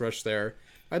 pass rush there.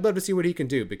 I'd love to see what he can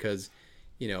do because,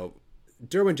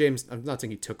 Derwin James, I'm not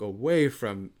saying he took away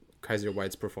from Kaiser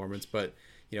White's performance, but,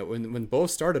 when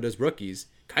both started as rookies,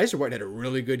 Kaiser White had a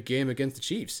really good game against the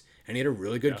Chiefs, and he had a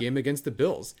really good game against the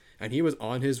Bills, and he was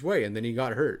on his way, and then he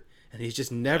got hurt, and he's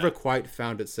just never quite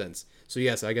found it since. So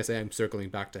yes, I guess I am circling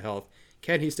back to health.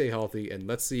 Can he stay healthy? And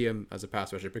let's see him as a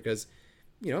pass rusher because,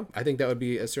 I think that would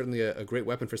be certainly a great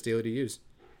weapon for Staley to use.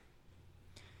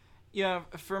 Yeah,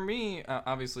 for me,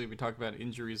 obviously we talk about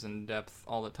injuries and depth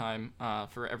all the time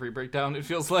for every breakdown, it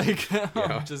feels like,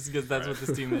 just because that's what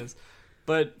this team is.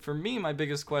 But for me, my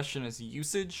biggest question is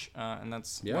usage, and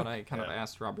that's what I kind of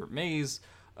asked Robert Mays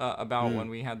about when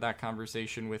we had that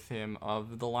conversation with him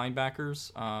of the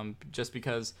linebackers, just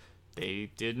because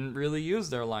they didn't really use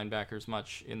their linebackers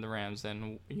much in the Rams.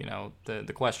 And,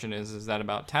 the question is that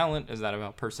about talent? Is that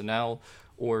about personnel?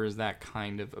 Or is that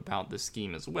kind of about the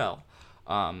scheme as well?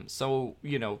 So,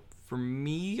 for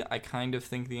me, I kind of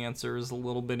think the answer is a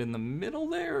little bit in the middle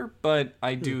there, but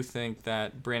I do think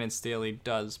that Brandon Staley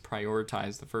does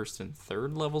prioritize the first and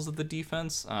third levels of the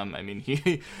defense.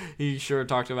 He sure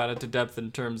talked about it to depth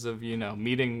in terms of,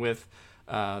 meeting with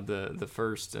the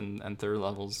first and third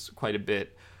levels quite a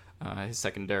bit, his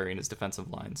secondary and his defensive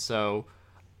line. So,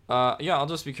 I'll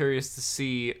just be curious to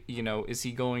see, is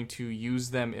he going to use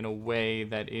them in a way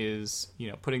that is,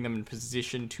 putting them in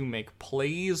position to make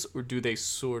plays, or do they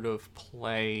sort of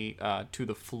play to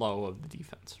the flow of the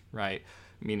defense, right?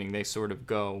 Meaning they sort of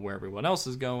go where everyone else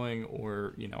is going,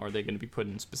 or, are they going to be put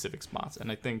in specific spots?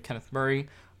 And I think Kenneth Murray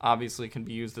obviously can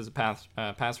be used as a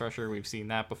pass rusher. We've seen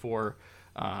that before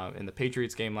in the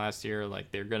Patriots game last year.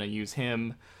 Like, they're going to use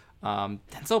him.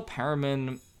 Denzel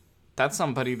Perryman... That's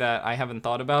somebody that I haven't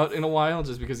thought about in a while,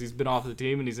 just because he's been off the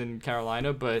team and he's in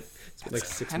Carolina. But it's like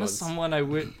 6 kind of someone I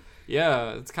would,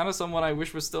 it's kind of someone I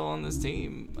wish was still on this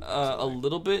team a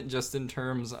little bit, just in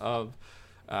terms of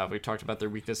we talked about their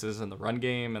weaknesses in the run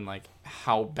game and like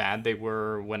how bad they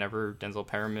were whenever Denzel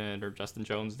Perryman or Justin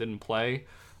Jones didn't play.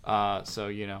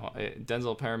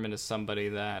 Denzel Perryman is somebody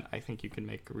that I think you can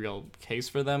make a real case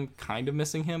for them kind of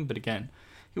missing him, but again,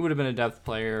 he would have been a depth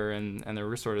player, and there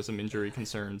were sort of some injury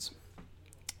concerns.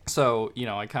 So,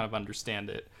 I kind of understand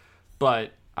it.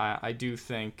 But I do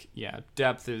think,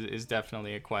 depth is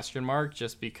definitely a question mark,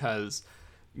 just because,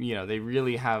 they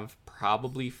really have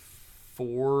probably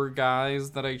 4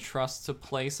 guys that I trust to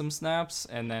play some snaps,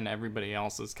 and then everybody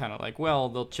else is kind of like, well,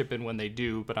 they'll chip in when they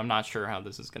do, but I'm not sure how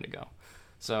this is going to go.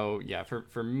 So,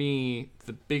 for me,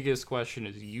 the biggest question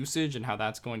is usage and how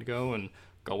that's going to go, and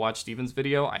go watch Steven's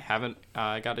video. I haven't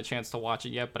got a chance to watch it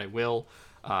yet, but I will.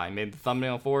 I made the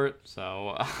thumbnail for it,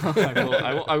 so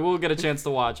I will get a chance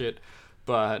to watch it.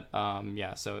 But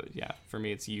for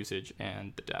me, it's usage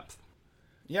and the depth.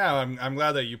 Yeah, I'm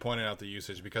glad that you pointed out the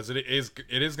usage, because it is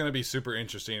going to be super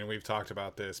interesting, and we've talked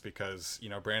about this because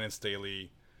Brandon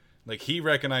Staley, like, he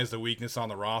recognized the weakness on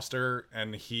the roster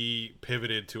and he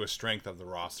pivoted to a strength of the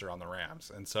roster on the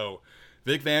Rams, and so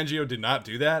Vic Fangio did not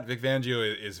do that. Vic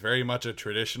Fangio is very much a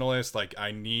traditionalist. Like, I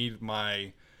need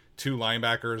my 2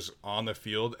 linebackers on the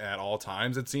field at all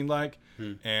times, it seemed like.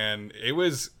 And it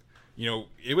was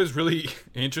really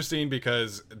interesting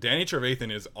because Danny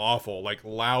Trevathan is awful, like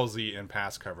lousy in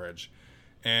pass coverage.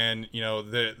 And,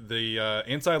 the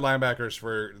inside linebackers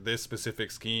for this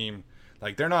specific scheme,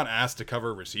 like, they're not asked to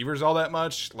cover receivers all that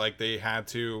much. Like, they had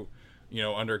to,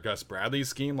 under Gus Bradley's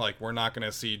scheme. Like, we're not going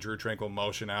to see Drew Tranquill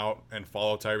motion out and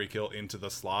follow Tyreek Hill into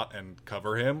the slot and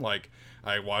cover him, like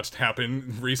I watched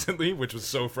happen recently, which was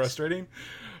so frustrating.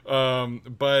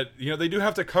 But, they do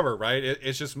have to cover, right?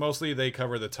 It's just mostly they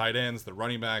cover the tight ends, the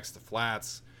running backs, the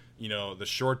flats, the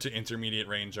short to intermediate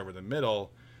range over the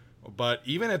middle. But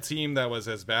even a team that was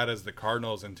as bad as the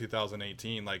Cardinals in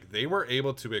 2018, like, they were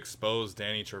able to expose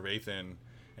Danny Trevathan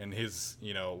and his,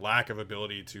 lack of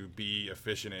ability to be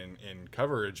efficient in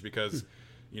coverage, because,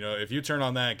 if you turn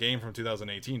on that game from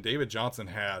 2018, David Johnson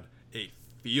had a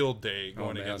field day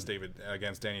going against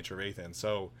Danny Trevathan.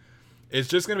 So it's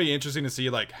just going to be interesting to see,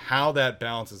 like, how that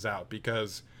balances out,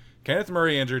 because Kenneth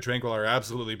Murray and Drew Tranquill are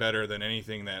absolutely better than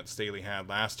anything that Staley had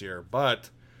last year.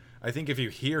 But I think if you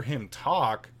hear him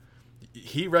talk,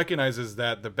 he recognizes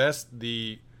that the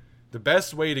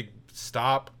best way to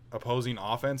stop opposing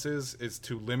offenses is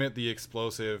to limit the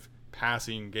explosive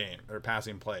passing game or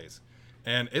passing plays.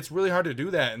 And it's really hard to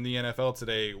do that in the NFL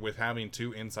today with having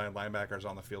 2 inside linebackers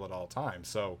on the field at all times.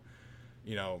 So,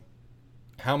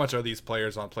 how much are these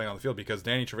players playing on the field? Because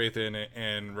Danny Trevathan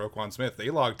and Roquan Smith,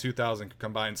 they logged 2,000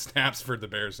 combined snaps for the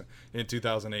Bears in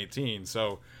 2018.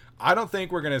 So I don't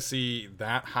think we're going to see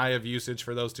that high of usage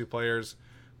for those 2 players,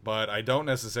 but I don't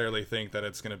necessarily think that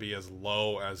it's going to be as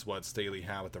low as what Staley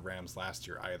had with the Rams last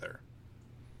year either.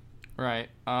 Right.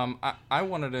 I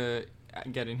wanted to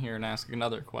get in here and ask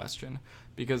another question,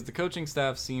 because the coaching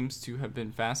staff seems to have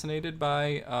been fascinated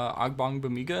by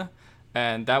Ogbongbemiga.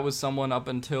 And that was someone, up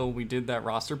until we did that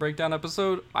roster breakdown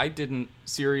episode, I didn't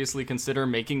seriously consider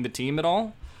making the team at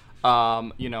all.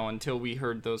 Until we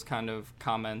heard those kind of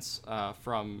comments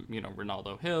from,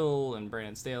 Ronaldo Hill and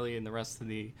Brandon Staley and the rest of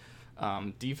the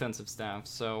defensive staff.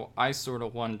 So I sort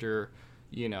of wonder,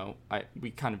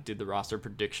 we kind of did the roster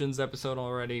predictions episode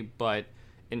already, but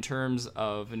in terms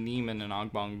of Neiman and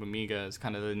Ogbongbemiga as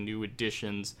kind of the new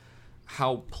additions,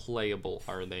 how playable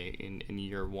are they in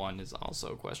year one is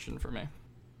also a question for me.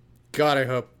 God, I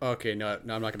hope. Okay, no, I'm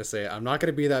not going to say it. I'm not going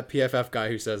to be that PFF guy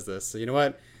who says this. So you know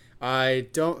what? I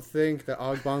don't think that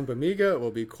Ogbongbemiga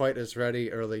will be quite as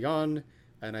ready early on,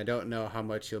 and I don't know how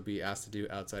much he'll be asked to do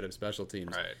outside of special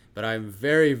teams. Right. But I'm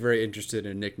very, very interested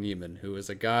in Nick Neiman, who is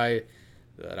a guy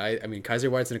that I mean, Kaiser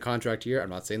White's in a contract year. I'm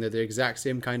not saying they're the exact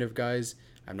same kind of guys.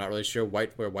 I'm not really sure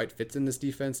where White fits in this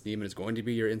defense. Neiman is going to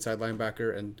be your inside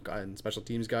linebacker and special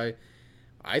teams guy.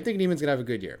 I think Neiman's going to have a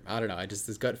good year. I don't know. I just,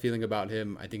 this gut feeling about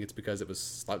him, I think it's because it was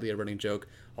slightly a running joke.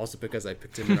 Also because I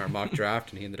picked him in our mock draft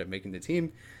and he ended up making the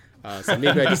team. So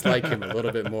maybe I just like him a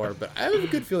little bit more. But I have a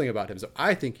good feeling about him. So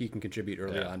I think he can contribute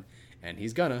early on. And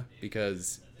he's gonna,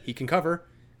 because he can cover.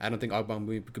 I don't think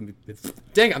Ogbongbemiga can be...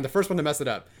 Dang, I'm the first one to mess it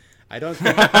up. I don't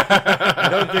think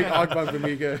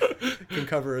Ogbongbemiga can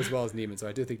cover as well as Neiman, so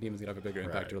I do think Neiman's gonna have a bigger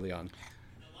impact early on.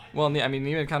 Well, I mean,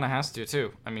 Neiman kind of has to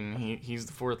too. I mean, he's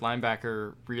the 4th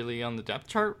linebacker really on the depth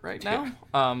chart right now.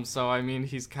 So I mean,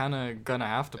 he's kind of gonna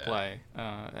have to play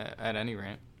at any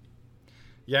rate.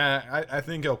 Yeah, I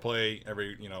think he'll play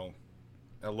every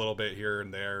a little bit here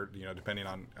and there, depending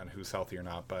on who's healthy or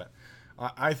not. But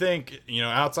I think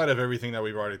outside of everything that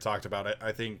we've already talked about,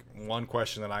 I think one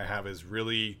question that I have is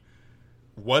really,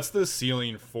 what's the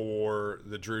ceiling for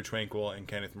the Drew Tranquill and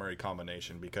Kenneth Murray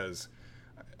combination? Because,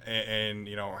 and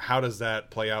how does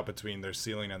that play out between their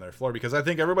ceiling and their floor? Because I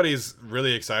think everybody's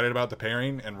really excited about the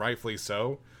pairing, and rightfully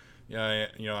so.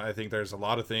 I think there's a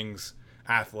lot of things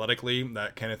athletically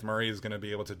that Kenneth Murray is going to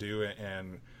be able to do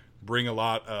and bring a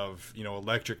lot of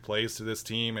electric plays to this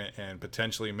team and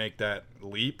potentially make that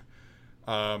leap.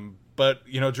 But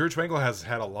Drew Tranquill has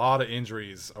had a lot of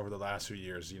injuries over the last few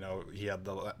years. He had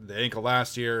the ankle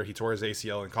last year. He tore his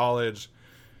ACL in college.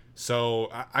 So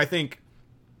I think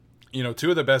 2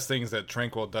 of the best things that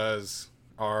Tranquill does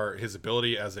are his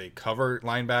ability as a cover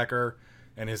linebacker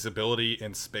and his ability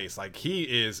in space. Like, he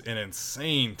is an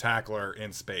insane tackler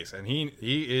in space, and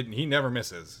he never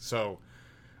misses. So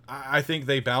I think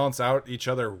they balance out each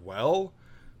other well.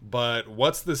 But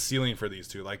what's the ceiling for these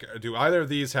 2? Like, do either of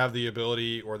these have the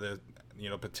ability or the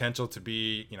potential to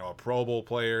be a Pro Bowl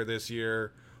player this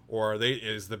year, or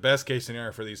is the best case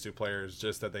scenario for these 2 players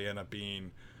just that they end up being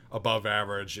above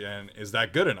average, and is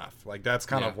that good enough? Like, that's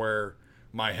kind of where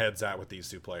my head's at with these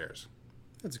 2 players.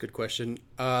 That's a good question.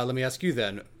 Let me ask you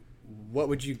then, what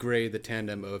would you grade the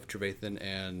tandem of Trevathan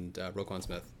and Roquan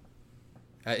Smith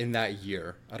in that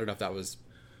year? I don't know if that was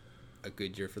a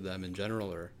good year for them in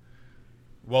general, or...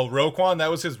 Well, Roquan, that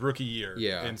was his rookie year.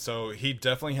 Yeah. And so he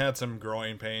definitely had some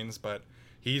growing pains, but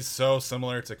he's so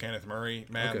similar to Kenneth Murray,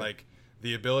 man. Okay. Like,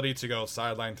 the ability to go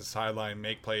sideline to sideline,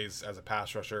 make plays as a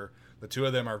pass rusher, the 2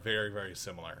 of them are very, very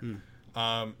similar.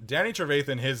 Danny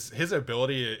Trevathan, his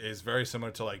ability is very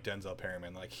similar to, like, Denzel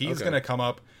Perryman. Like, he's going to come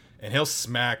up and he'll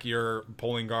smack your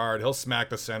pulling guard. He'll smack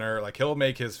the center. Like, he'll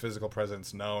make his physical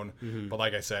presence known. But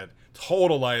like I said,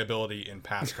 total liability in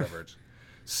pass coverage.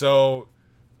 So...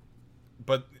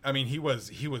 But I mean, he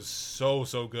was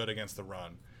so good against the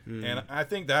run, and I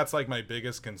think that's like my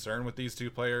biggest concern with these 2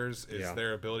 players is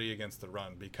their ability against the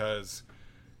run, because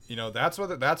that's where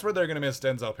they're going to miss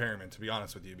Denzel Perryman, to be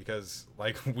honest with you, because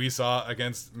like we saw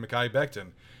against Mekhi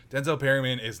Becton, Denzel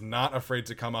Perryman is not afraid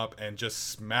to come up and just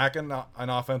smack an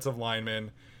offensive lineman,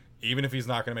 even if he's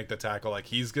not going to make the tackle. Like,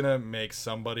 he's going to make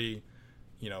somebody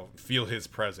feel his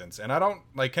presence. And I don't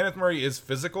like, Kenneth Murray is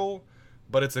physical,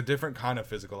 but it's a different kind of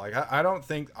physical. Like, I don't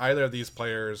think either of these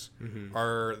players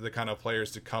are the kind of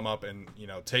players to come up and,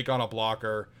 take on a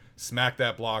blocker, smack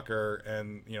that blocker,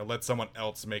 and, let someone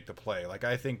else make the play. Like,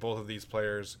 I think both of these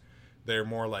players, they're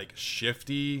more like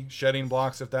shifty shedding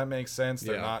blocks, if that makes sense.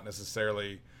 They're not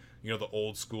necessarily, the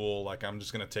old school, like I'm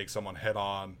just going to take someone head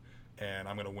on and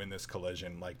I'm going to win this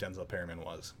collision like Denzel Perryman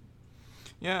was.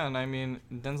 Yeah, and I mean,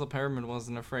 Denzel Perryman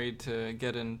wasn't afraid to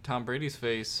get in Tom Brady's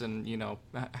face and,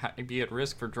 be at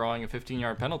risk for drawing a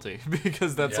 15-yard penalty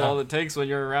because that's all it takes when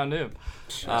you're around him.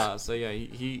 So, yeah,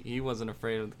 he wasn't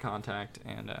afraid of the contact,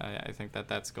 and I think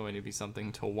that's going to be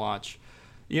something to watch.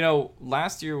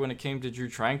 Last year when it came to Drew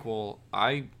Tranquill,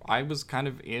 I was kind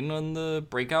of in on the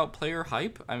breakout player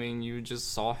hype. I mean, you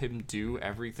just saw him do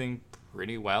everything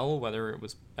pretty well, whether it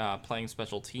was playing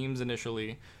special teams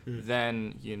initially,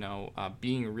 then,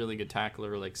 being a really good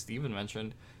tackler like Steven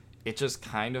mentioned. It just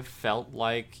kind of felt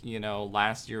like,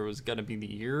 last year was going to be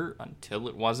the year until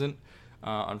it wasn't,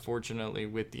 unfortunately,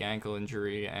 with the ankle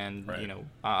injury. And,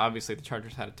 obviously the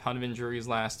Chargers had a ton of injuries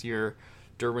last year.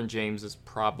 Derwin James is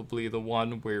probably the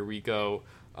one where we go,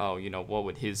 oh, what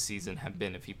would his season have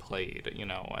been if he played,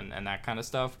 and that kind of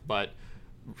stuff. But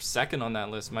second on that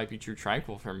list might be Drew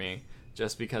Tranquill for me,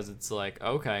 just because it's like,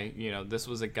 okay, this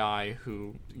was a guy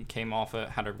who came off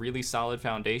had a really solid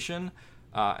foundation,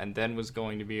 and then was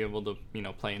going to be able to,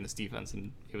 play in this defense.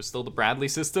 And it was still the Bradley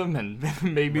system, and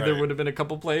maybe there would have been a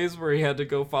couple plays where he had to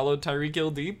go follow Tyreek Hill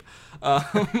deep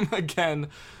again.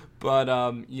 But,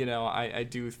 I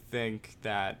do think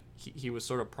that he was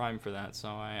sort of primed for that. So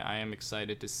I am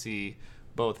excited to see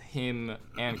both him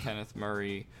and Kenneth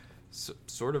Murray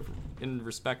sort of in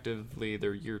respectively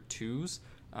their year twos,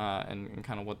 and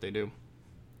kind of what they do.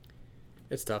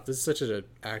 It's tough. This is such an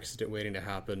accident waiting to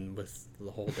happen with the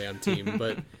whole damn team.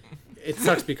 But it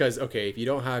sucks because, okay, if you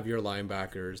don't have your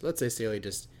linebackers, let's say Staley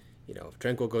just, if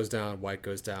Tranquill goes down, White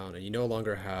goes down, and you no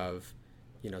longer have,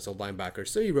 so linebackers,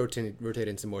 so you rotate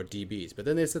in some more DBs. But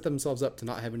then they set themselves up to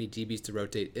not have any DBs to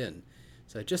rotate in.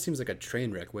 So it just seems like a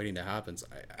train wreck waiting to happen. So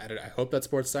I hope that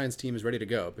sports science team is ready to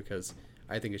go, because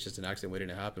I think it's just an accident waiting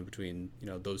to happen between,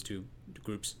 those two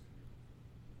groups.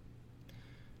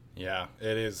 Yeah,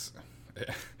 it is.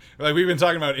 Like, we've been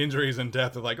talking about injuries and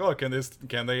death of like, oh, can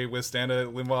they withstand a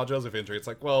Linval Joseph injury? It's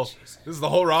like, well, this is the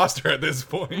whole roster at this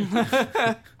point.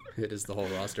 It is the whole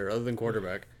roster, other than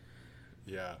quarterback.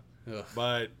 Yeah. Ugh.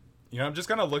 But, I'm just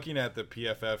kind of looking at the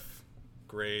PFF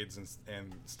grades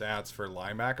and stats for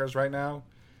linebackers right now.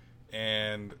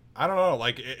 And I don't know,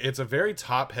 like, it's a very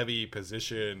top-heavy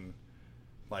position,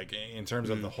 like, in terms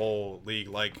of the whole league.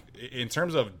 Like, in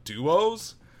terms of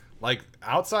duos, like,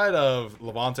 outside of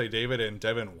Levante David and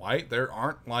Devin White, there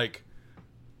aren't, like,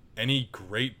 any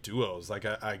great duos. Like,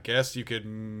 I guess you could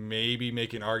maybe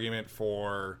make an argument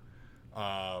for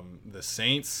the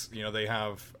Saints. They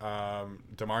have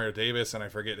Demario Davis, and I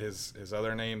forget his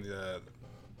other name.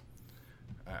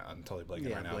 I'm totally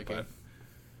blanking right now. Blanking.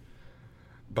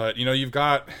 But you've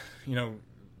got,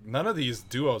 none of these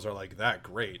duos are, like, that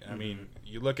great. I mean,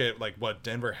 you look at, like, what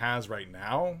Denver has right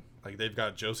now. Like, they've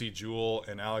got Josie Jewell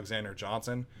and Alexander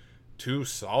Johnson, two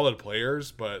solid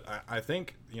players, but I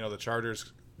think, the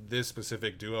Chargers, this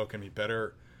specific duo can be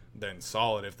better than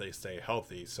solid if they stay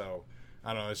healthy. So,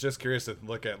 I don't know. It's just curious to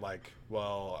look at, like,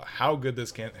 well, how good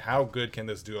can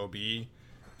this duo be,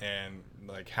 and,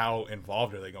 like, how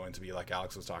involved are they going to be, like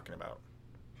Alex was talking about.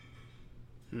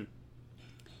 A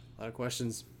lot of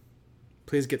questions.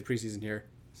 Please get the preseason here.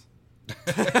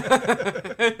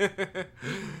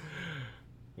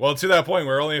 Well, to that point,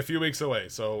 we're only a few weeks away.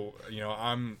 So,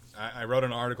 I wrote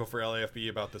an article for LAFB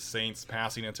about the Saints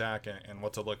passing attack and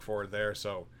what to look for there.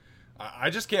 So,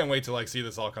 I just can't wait to, like, see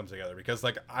this all come together, because,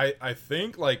 like, I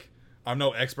think, like, I'm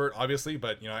no expert, obviously,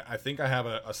 but, I think I have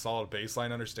a solid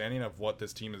baseline understanding of what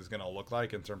this team is going to look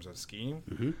like in terms of scheme.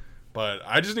 Mm-hmm. But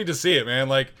I just need to see it, man.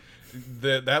 Like,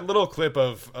 that little clip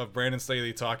of Brandon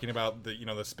Staley talking about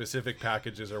the specific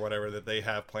packages or whatever that they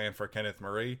have planned for Kenneth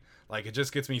Murray, like, it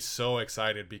just gets me so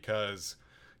excited, because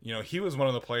he was one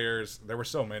of the players. There were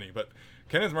so many, but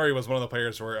Kenneth Murray was one of the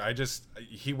players where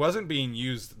he wasn't being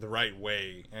used the right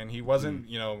way, and he wasn't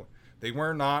they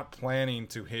were not planning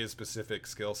to his specific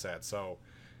skill set. So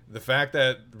the fact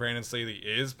that Brandon Staley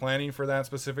is planning for that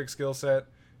specific skill set,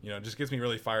 just gets me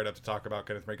really fired up to talk about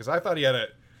Kenneth Murray, because I thought he had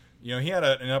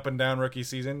an up and down rookie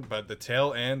season, but the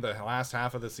tail end, the last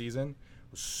half of the season,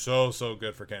 was so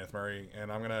good for Kenneth Murray,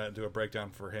 and I'm gonna do a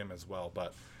breakdown for him as well.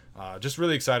 But just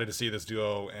really excited to see this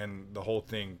duo and the whole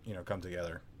thing, come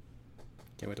together.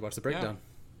 Can't wait to watch the breakdown.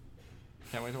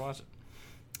 Yeah. Can't wait to watch it.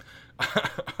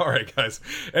 All right, guys.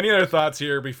 Any other thoughts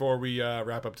here before we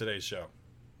wrap up today's show?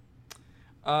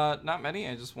 Not many.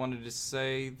 I just wanted to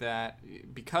say that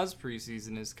because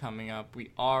preseason is coming up,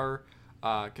 we are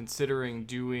considering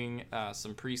doing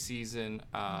some preseason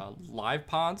live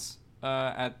pods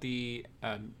at the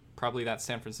probably that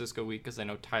San Francisco week, because I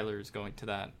know Tyler is going to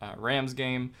that Rams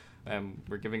game, and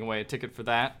we're giving away a ticket for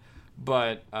that.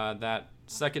 But that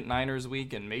second Niners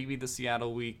week and maybe the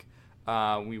Seattle week,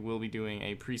 we will be doing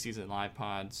a preseason live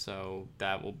pod, so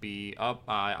that will be up.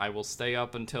 I will stay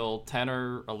up until 10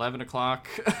 or 11 o'clock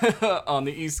on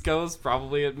the East Coast,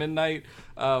 probably at midnight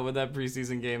when that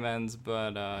preseason game ends.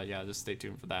 But yeah, just stay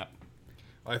tuned for that.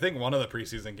 I think one of the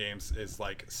preseason games is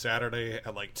like Saturday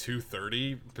at like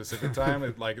 2:30 Pacific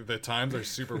time. Like the times are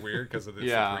super weird because of the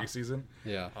preseason.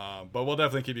 Yeah. But we'll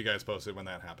definitely keep you guys posted when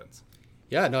that happens.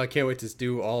 Yeah, no, I can't wait to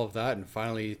do all of that and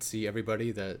finally see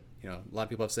everybody that, you know, a lot of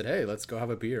people have said, hey, let's go have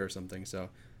a beer or something. So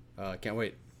can't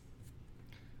wait.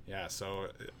 Yeah, so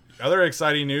other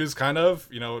exciting news, kind of,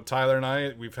 you know, Tyler and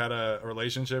I, we've had a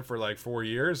relationship for like 4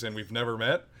 years and we've never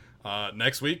met.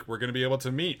 Next week, we're going to be able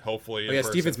to meet, hopefully. Oh, yeah,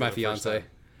 Steven's my fiance.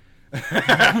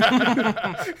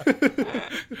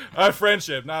 A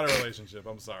friendship, not a relationship.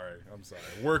 I'm sorry.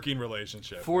 Working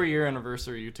relationship. 4-year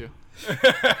anniversary, you two.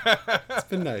 It's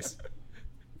been nice.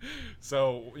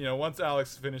 So, you know, once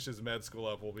Alex finishes med school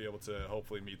up, we'll be able to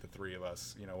hopefully meet the three of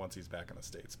us, you know, once he's back in the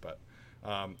States. But,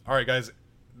 all right, guys,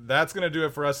 that's going to do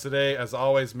it for us today. As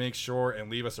always, make sure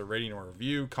and leave us a rating or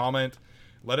review, comment.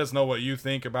 Let us know what you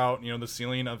think about, you know, the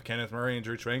ceiling of Kenneth Murray and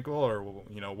Drew Tranquil, or,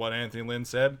 you know, what Anthony Lynn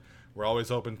said. We're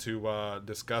always open to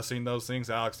discussing those things.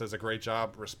 Alex does a great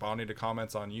job responding to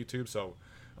comments on YouTube. So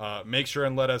make sure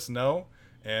and let us know,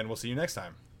 and we'll see you next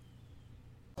time.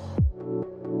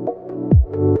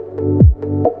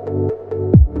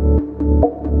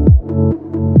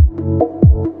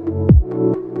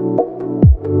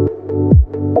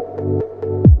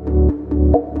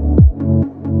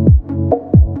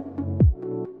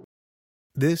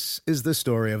 This is the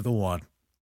story of the one.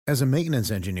 As a maintenance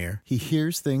engineer, he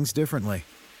hears things differently.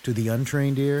 To the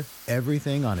untrained ear,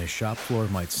 everything on his shop floor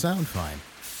might sound fine,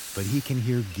 but he can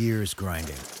hear gears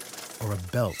grinding or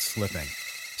a belt slipping.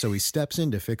 So he steps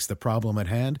in to fix the problem at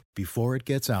hand before it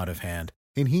gets out of hand.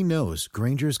 And he knows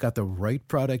Grainger's got the right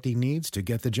product he needs to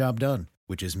get the job done,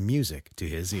 which is music to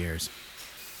his ears.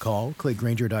 Call, click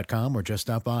Grainger.com, or just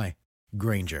stop by.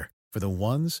 Grainger, for the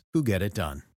ones who get it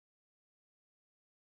done.